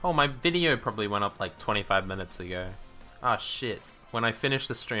 Oh, my video probably went up like 25 minutes ago. Ah, shit. When I finish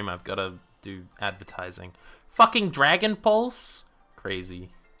the stream, I've got to do advertising. Fucking Dragon Pulse? Crazy.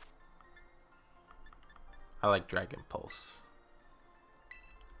 I like Dragon Pulse.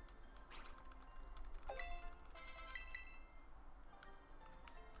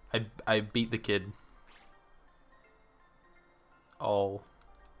 I beat the kid. Oh.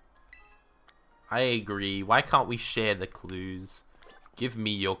 I agree. Why can't we share the clues? Give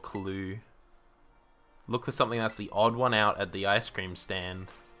me your clue. Look for something that's the odd one out at the ice cream stand.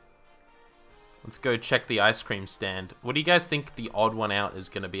 Let's go check the ice cream stand. What do you guys think the odd one out is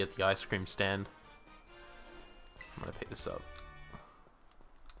going to be at the ice cream stand? I'm going to pick this up.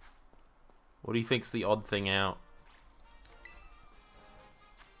 What do you think's the odd thing out?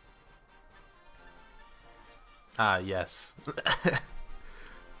 Ah, yes.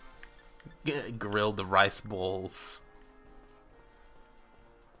 Grill the rice balls.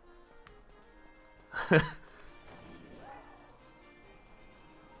 This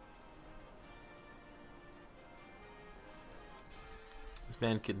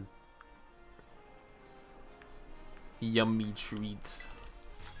man can... Yummy treat.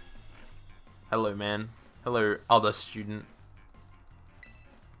 Hello, man. Hello, other student.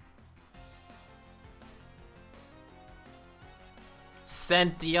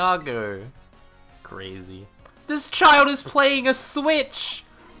 Santiago. Crazy. This child is playing a Switch!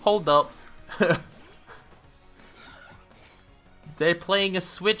 Hold up. They're playing a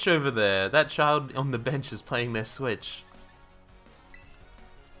Switch over there. That child on the bench is playing their Switch.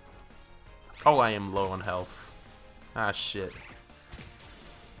 Oh, I am low on health. Ah, shit.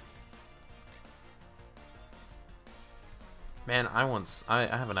 Man, I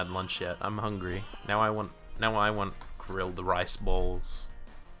haven't had lunch yet. I'm hungry. Now I want grilled rice balls.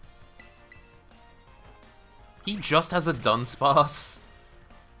 He just has a Dunsparce?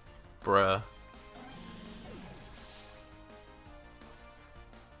 Bruh.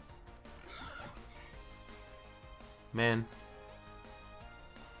 Man.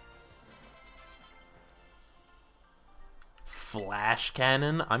 Flash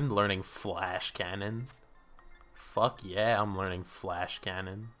Cannon? I'm learning Flash Cannon. Fuck yeah, I'm learning Flash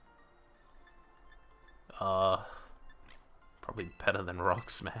Cannon. Probably better than Rock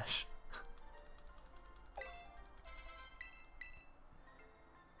Smash.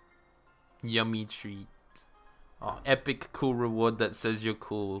 Yummy treat. Oh, epic cool reward that says you're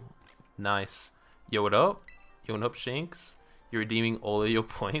cool. Nice. Yo, what up? Yo, what up, Shanks? You're redeeming all of your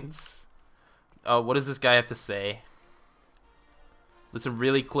points? What does this guy have to say? Listen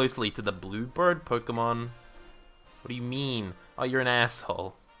really closely to the Bluebird Pokemon. What do you mean? Oh, you're an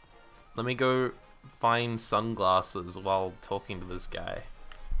asshole. Let me go find sunglasses while talking to this guy.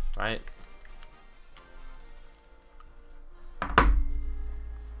 Right?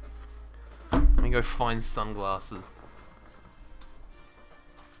 Let me go find sunglasses.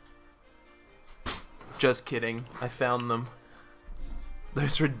 Just kidding. I found them.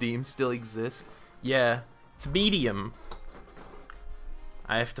 Those redeems still exist. Yeah. It's medium.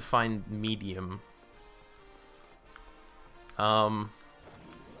 I have to find medium. Yeah,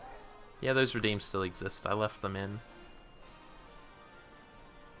 those redeems still exist. I left them in.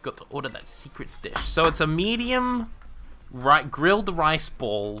 Got to order that secret dish. So it's a medium grilled rice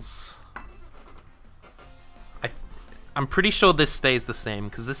balls. I'm pretty sure this stays the same,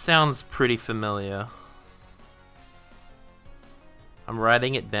 because this sounds pretty familiar. I'm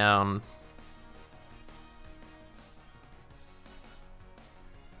writing it down.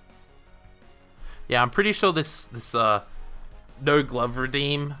 Yeah, I'm pretty sure this no glove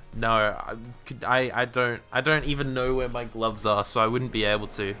redeem. No, I don't even know where my gloves are, so I wouldn't be able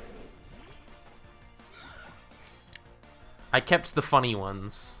to. I kept the funny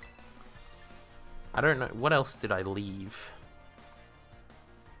ones. I don't know, what else did I leave?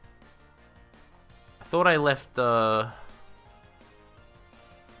 I thought I left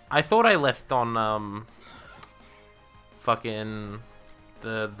on fucking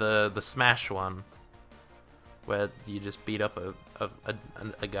the Smash one, where you just beat up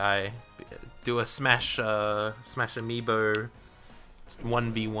a guy, do a Smash Amiibo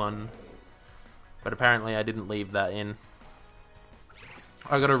 1v1, but apparently I didn't leave that in.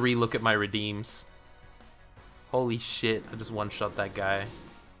 I gotta re-look at my redeems. Holy shit, I just one-shot that guy.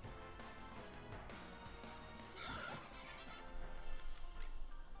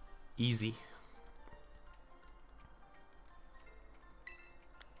 Easy.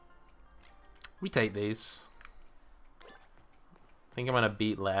 We take these. I think I'm gonna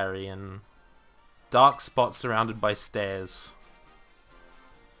beat Larry and... Dark spot surrounded by stairs.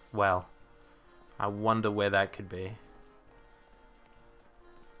 Well, I wonder where that could be.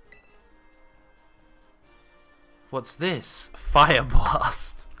 What's this? Fire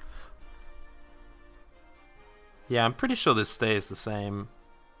Blast. Yeah, I'm pretty sure this stays the same.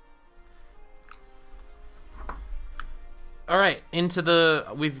 Alright, into the...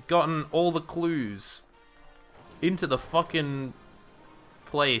 We've gotten all the clues. Into the fucking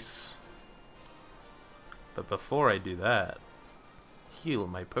place. But before I do that, heal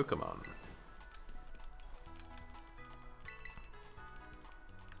my Pokemon.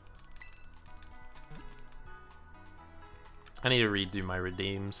 I need to redo my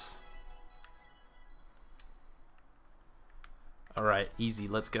redeems. Alright, easy,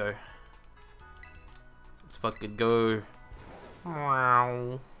 let's go. Let's fucking go.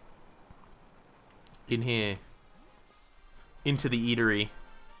 Wow. In here. Into the eatery.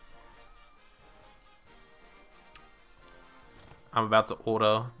 I'm about to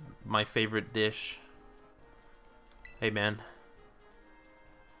order my favorite dish. Hey, man.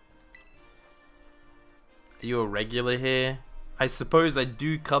 Are you a regular here? I suppose I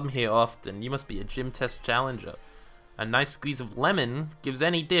do come here often. You must be a gym test challenger. A nice squeeze of lemon gives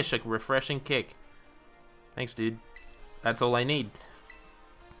any dish a refreshing kick. Thanks, dude. That's all I need.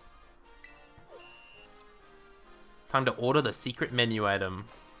 Time to order the secret menu item.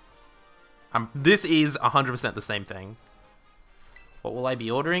 This is 100% the same thing. What will I be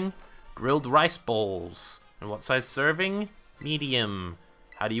ordering? Grilled rice balls. And what size serving? Medium.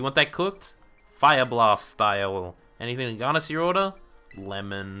 How do you want that cooked? Fire blast style. Anything to garnish your order?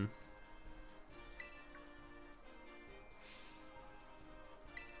 Lemon.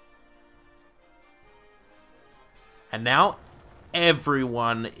 And now,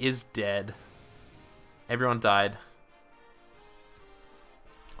 everyone is dead. Everyone died.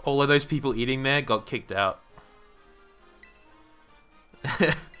 All of those people eating there got kicked out.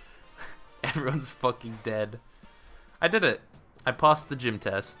 Everyone's fucking dead. I did it. I passed the gym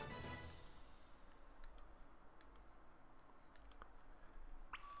test.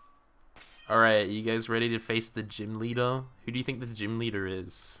 Alright, you guys ready to face the gym leader? Who do you think the gym leader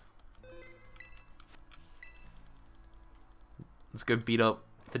is? Let's go beat up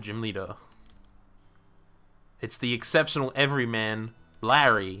the gym leader. It's the exceptional everyman,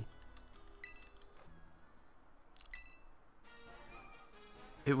 Larry.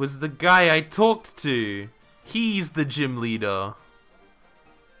 It was the guy I talked to. He's the gym leader.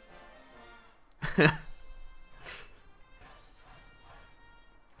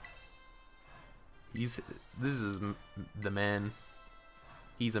 This is the man.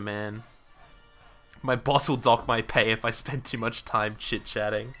 He's a man. My boss will dock my pay if I spend too much time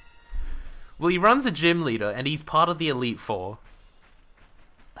chit-chatting. Well, he runs a gym leader, and he's part of the Elite Four.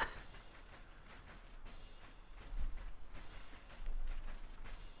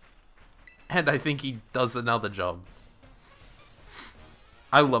 And I think he does another job.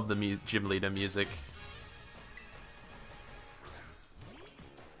 I love the gym leader music.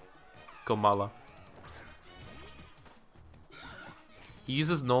 Komala. He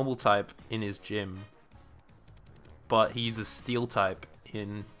uses normal type in his gym, but he uses steel type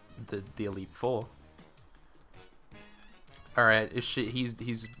in the Elite Four. All right,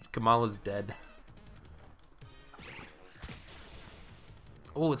 he's Kamala's dead.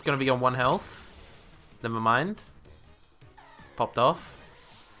 Oh, it's gonna be on 1 health. Never mind. Popped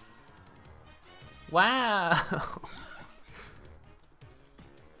off. Wow.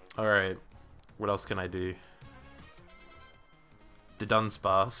 All right, what else can I do? The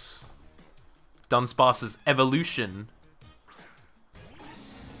Dunsparce. Dunsparce's evolution.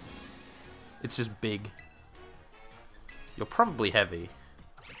 It's just big. You're probably heavy.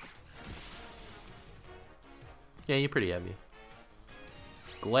 Yeah, you're pretty heavy.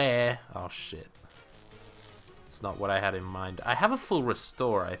 Glare. Oh shit. It's not what I had in mind. I have a full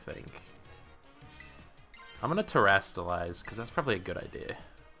restore, I think. I'm gonna Terrastalize, because that's probably a good idea.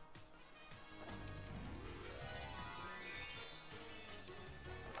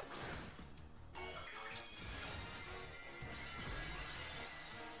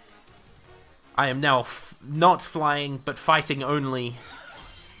 I am now not flying, but fighting only.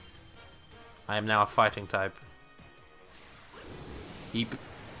 I am now a fighting type. Eep.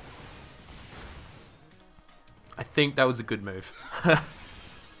 I think that was a good move.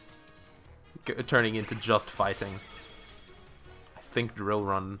 Turning into just fighting. I think Drill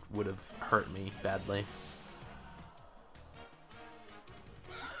Run would have hurt me badly.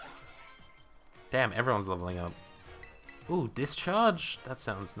 Damn, everyone's leveling up. Ooh, Discharge? That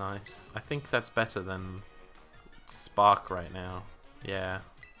sounds nice. I think that's better than Spark right now. Yeah.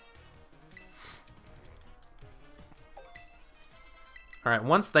 Alright,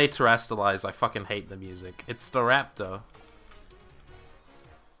 once they Terrastalize, I fucking hate the music. It's Staraptor.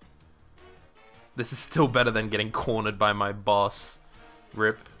 This is still better than getting cornered by my boss.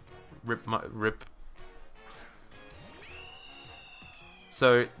 Rip. Rip.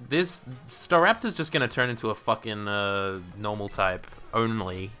 So, this Staraptor's just gonna turn into a fucking normal type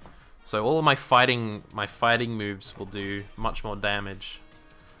only. So all of my fighting moves will do much more damage.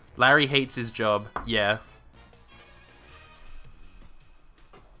 Larry hates his job. Yeah.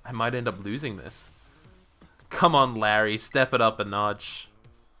 I might end up losing this. Come on, Larry, step it up a notch.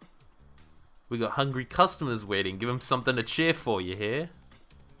 We got hungry customers waiting. Give them something to cheer for, you hear?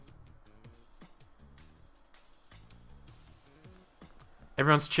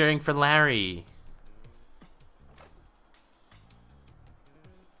 Everyone's cheering for Larry.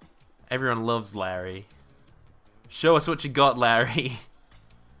 Everyone loves Larry. Show us what you got, Larry.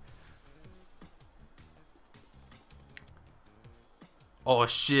 Oh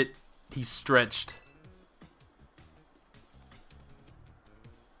shit, he's stretched.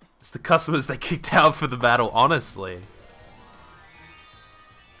 It's the customers they kicked out for the battle, honestly.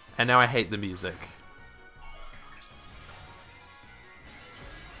 And now I hate the music.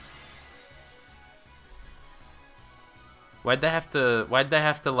 Why'd they have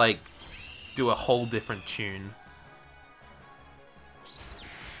to like do a whole different tune?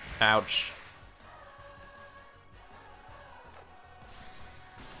 Ouch.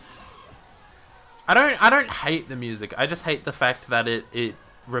 I don't hate the music. I just hate the fact that it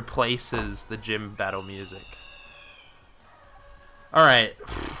replaces the gym battle music. Alright.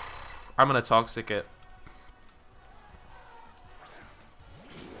 I'm gonna toxic it.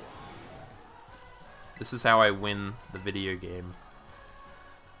 This is how I win the video game.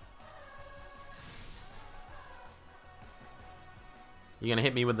 You gonna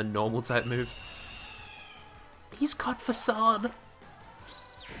hit me with the normal type move? He's got Facade.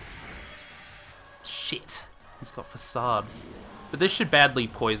 Shit. He's got Facade. But this should badly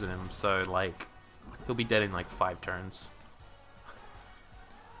poison him, so like he'll be dead in like 5 turns.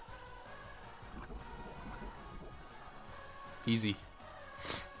 Easy.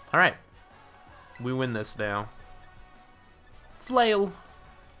 Alright. We win this now. Flail!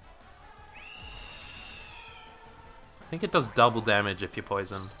 I think it does double damage if you're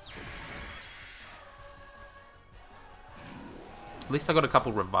poisoned. At least I got a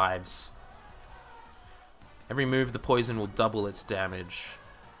couple revives. Every move the poison will double its damage.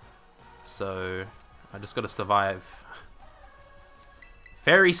 So I just gotta survive.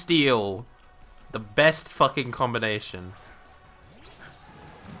 Fairy Steel! The best fucking combination.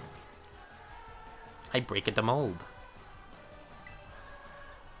 I break it to mold.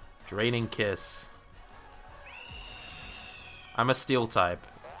 Draining Kiss. I'm a steel type.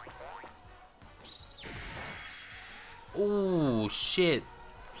 Ooh, shit.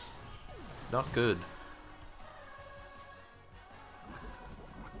 Not good.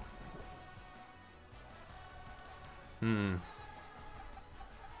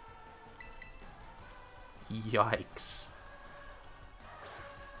 Yikes.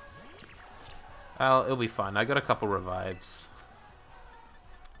 Well, it'll be fine. I got a couple revives.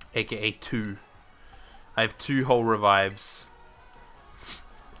 AKA 2. I have 2 whole revives.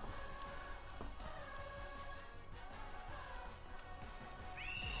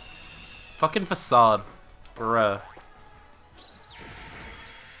 Fucking Facade. Bruh.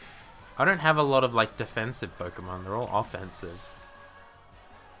 I don't have a lot of, like, defensive Pokemon. They're all offensive.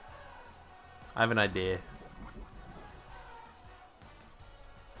 I have an idea.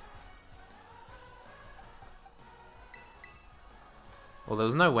 Well,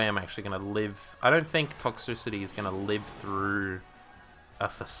 there's no way I'm actually going to live... I don't think Toxicity is going to live through a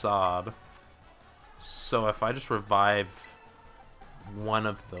Facade. So if I just revive one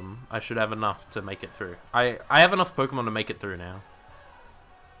of them, I should have enough to make it through. I have enough Pokemon to make it through now.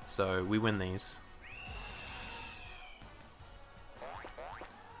 So we win these.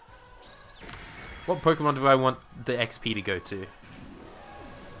 What Pokemon do I want the XP to go to?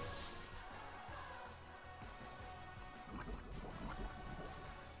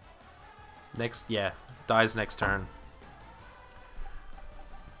 Next, yeah, dies next turn.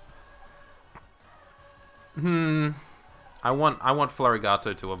 I want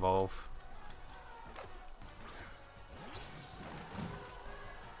Florigato to evolve.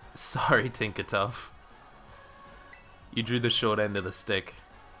 Sorry, Tinkertuff. You drew the short end of the stick.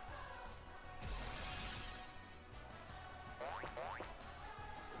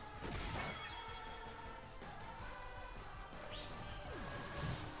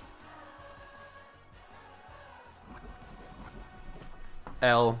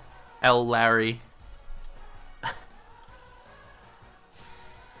 L Larry.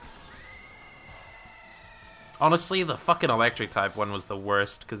 Honestly, the fucking electric type one was the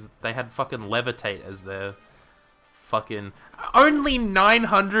worst because they had fucking Levitate as their fucking... Only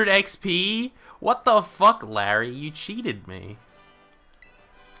 900 XP? What the fuck, Larry? You cheated me.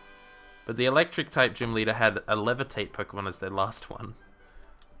 But the electric type gym leader had a Levitate Pokemon as their last one.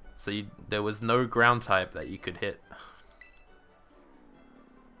 So there was no ground type that you could hit.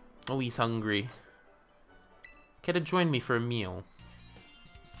 Oh, he's hungry. Care to join me for a meal?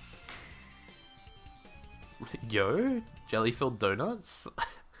 Yo? Jelly-filled donuts?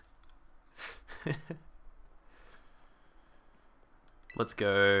 Let's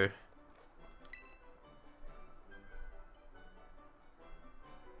go.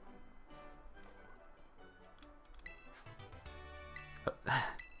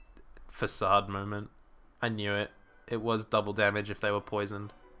 Facade moment. I knew it. It was double damage if they were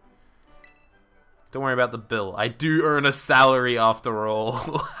poisoned. Don't worry about the bill. I do earn a salary after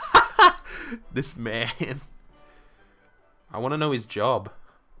all. This man. I want to know his job.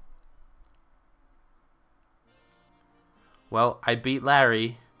 Well, I beat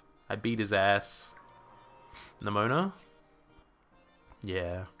Larry. I beat his ass. Nemona?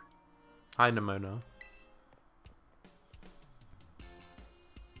 Yeah. Hi, Nemona.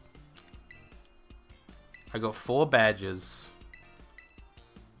 I got 4 badges.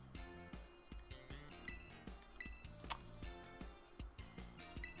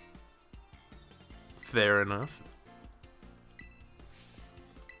 Fair enough.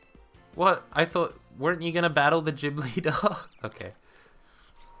 What? I thought... Weren't you gonna battle the gym leader? Okay.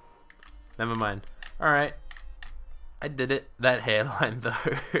 Never mind. Alright. I did it. That hairline, though.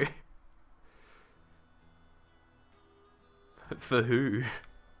 For who?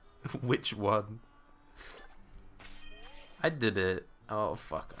 Which one? I did it. Oh,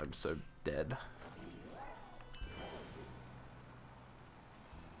 fuck. I'm so dead.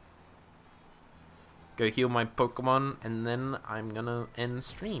 Go heal my Pokemon, and then I'm gonna end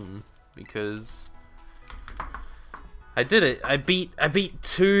stream. Because... I did it. I beat a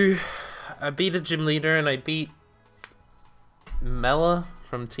gym leader, and I beat Mela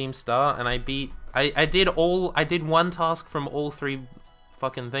from Team Star, and I did one task from all 3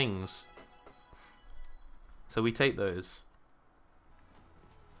 fucking things. So we take those.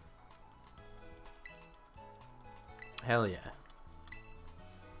 Hell yeah.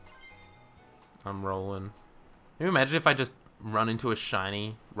 I'm rolling. Can you imagine if I just run into a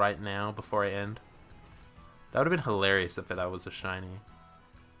shiny right now before I end? That would have been hilarious if that was a shiny.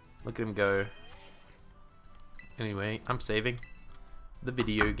 Look at him go. Anyway, I'm saving the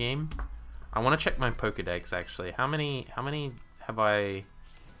video game. I want to check my Pokedex actually. How many have I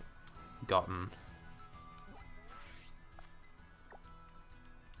gotten?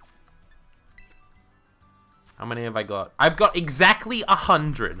 How many have I got? I've got exactly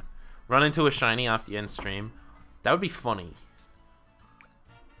 100. Run into a shiny after the end stream. That would be funny.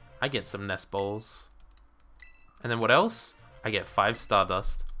 I get some nest balls. And then what else? I get 5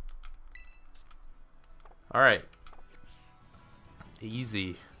 Stardust. Alright.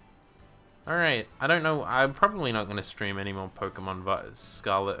 Easy. Alright, I don't know. I'm probably not going to stream any more Pokemon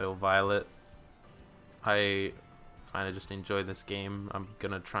Scarlet or Violet. I kind of just enjoy this game. I'm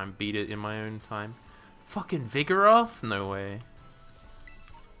going to try and beat it in my own time. Fucking Vigoroth? No way.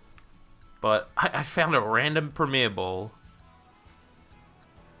 But I found a random Premier Ball.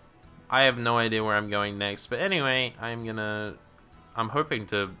 I have no idea where I'm going next. But anyway, I'm hoping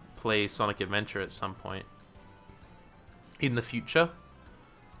to play Sonic Adventure at some point in the future.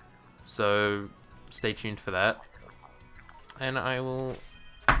 So stay tuned for that. And I will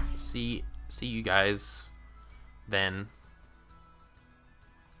see you guys then.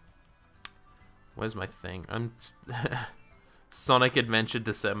 Where's my thing? I'm Sonic Adventure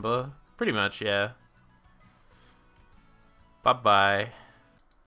December. Pretty much, yeah. Bye-bye.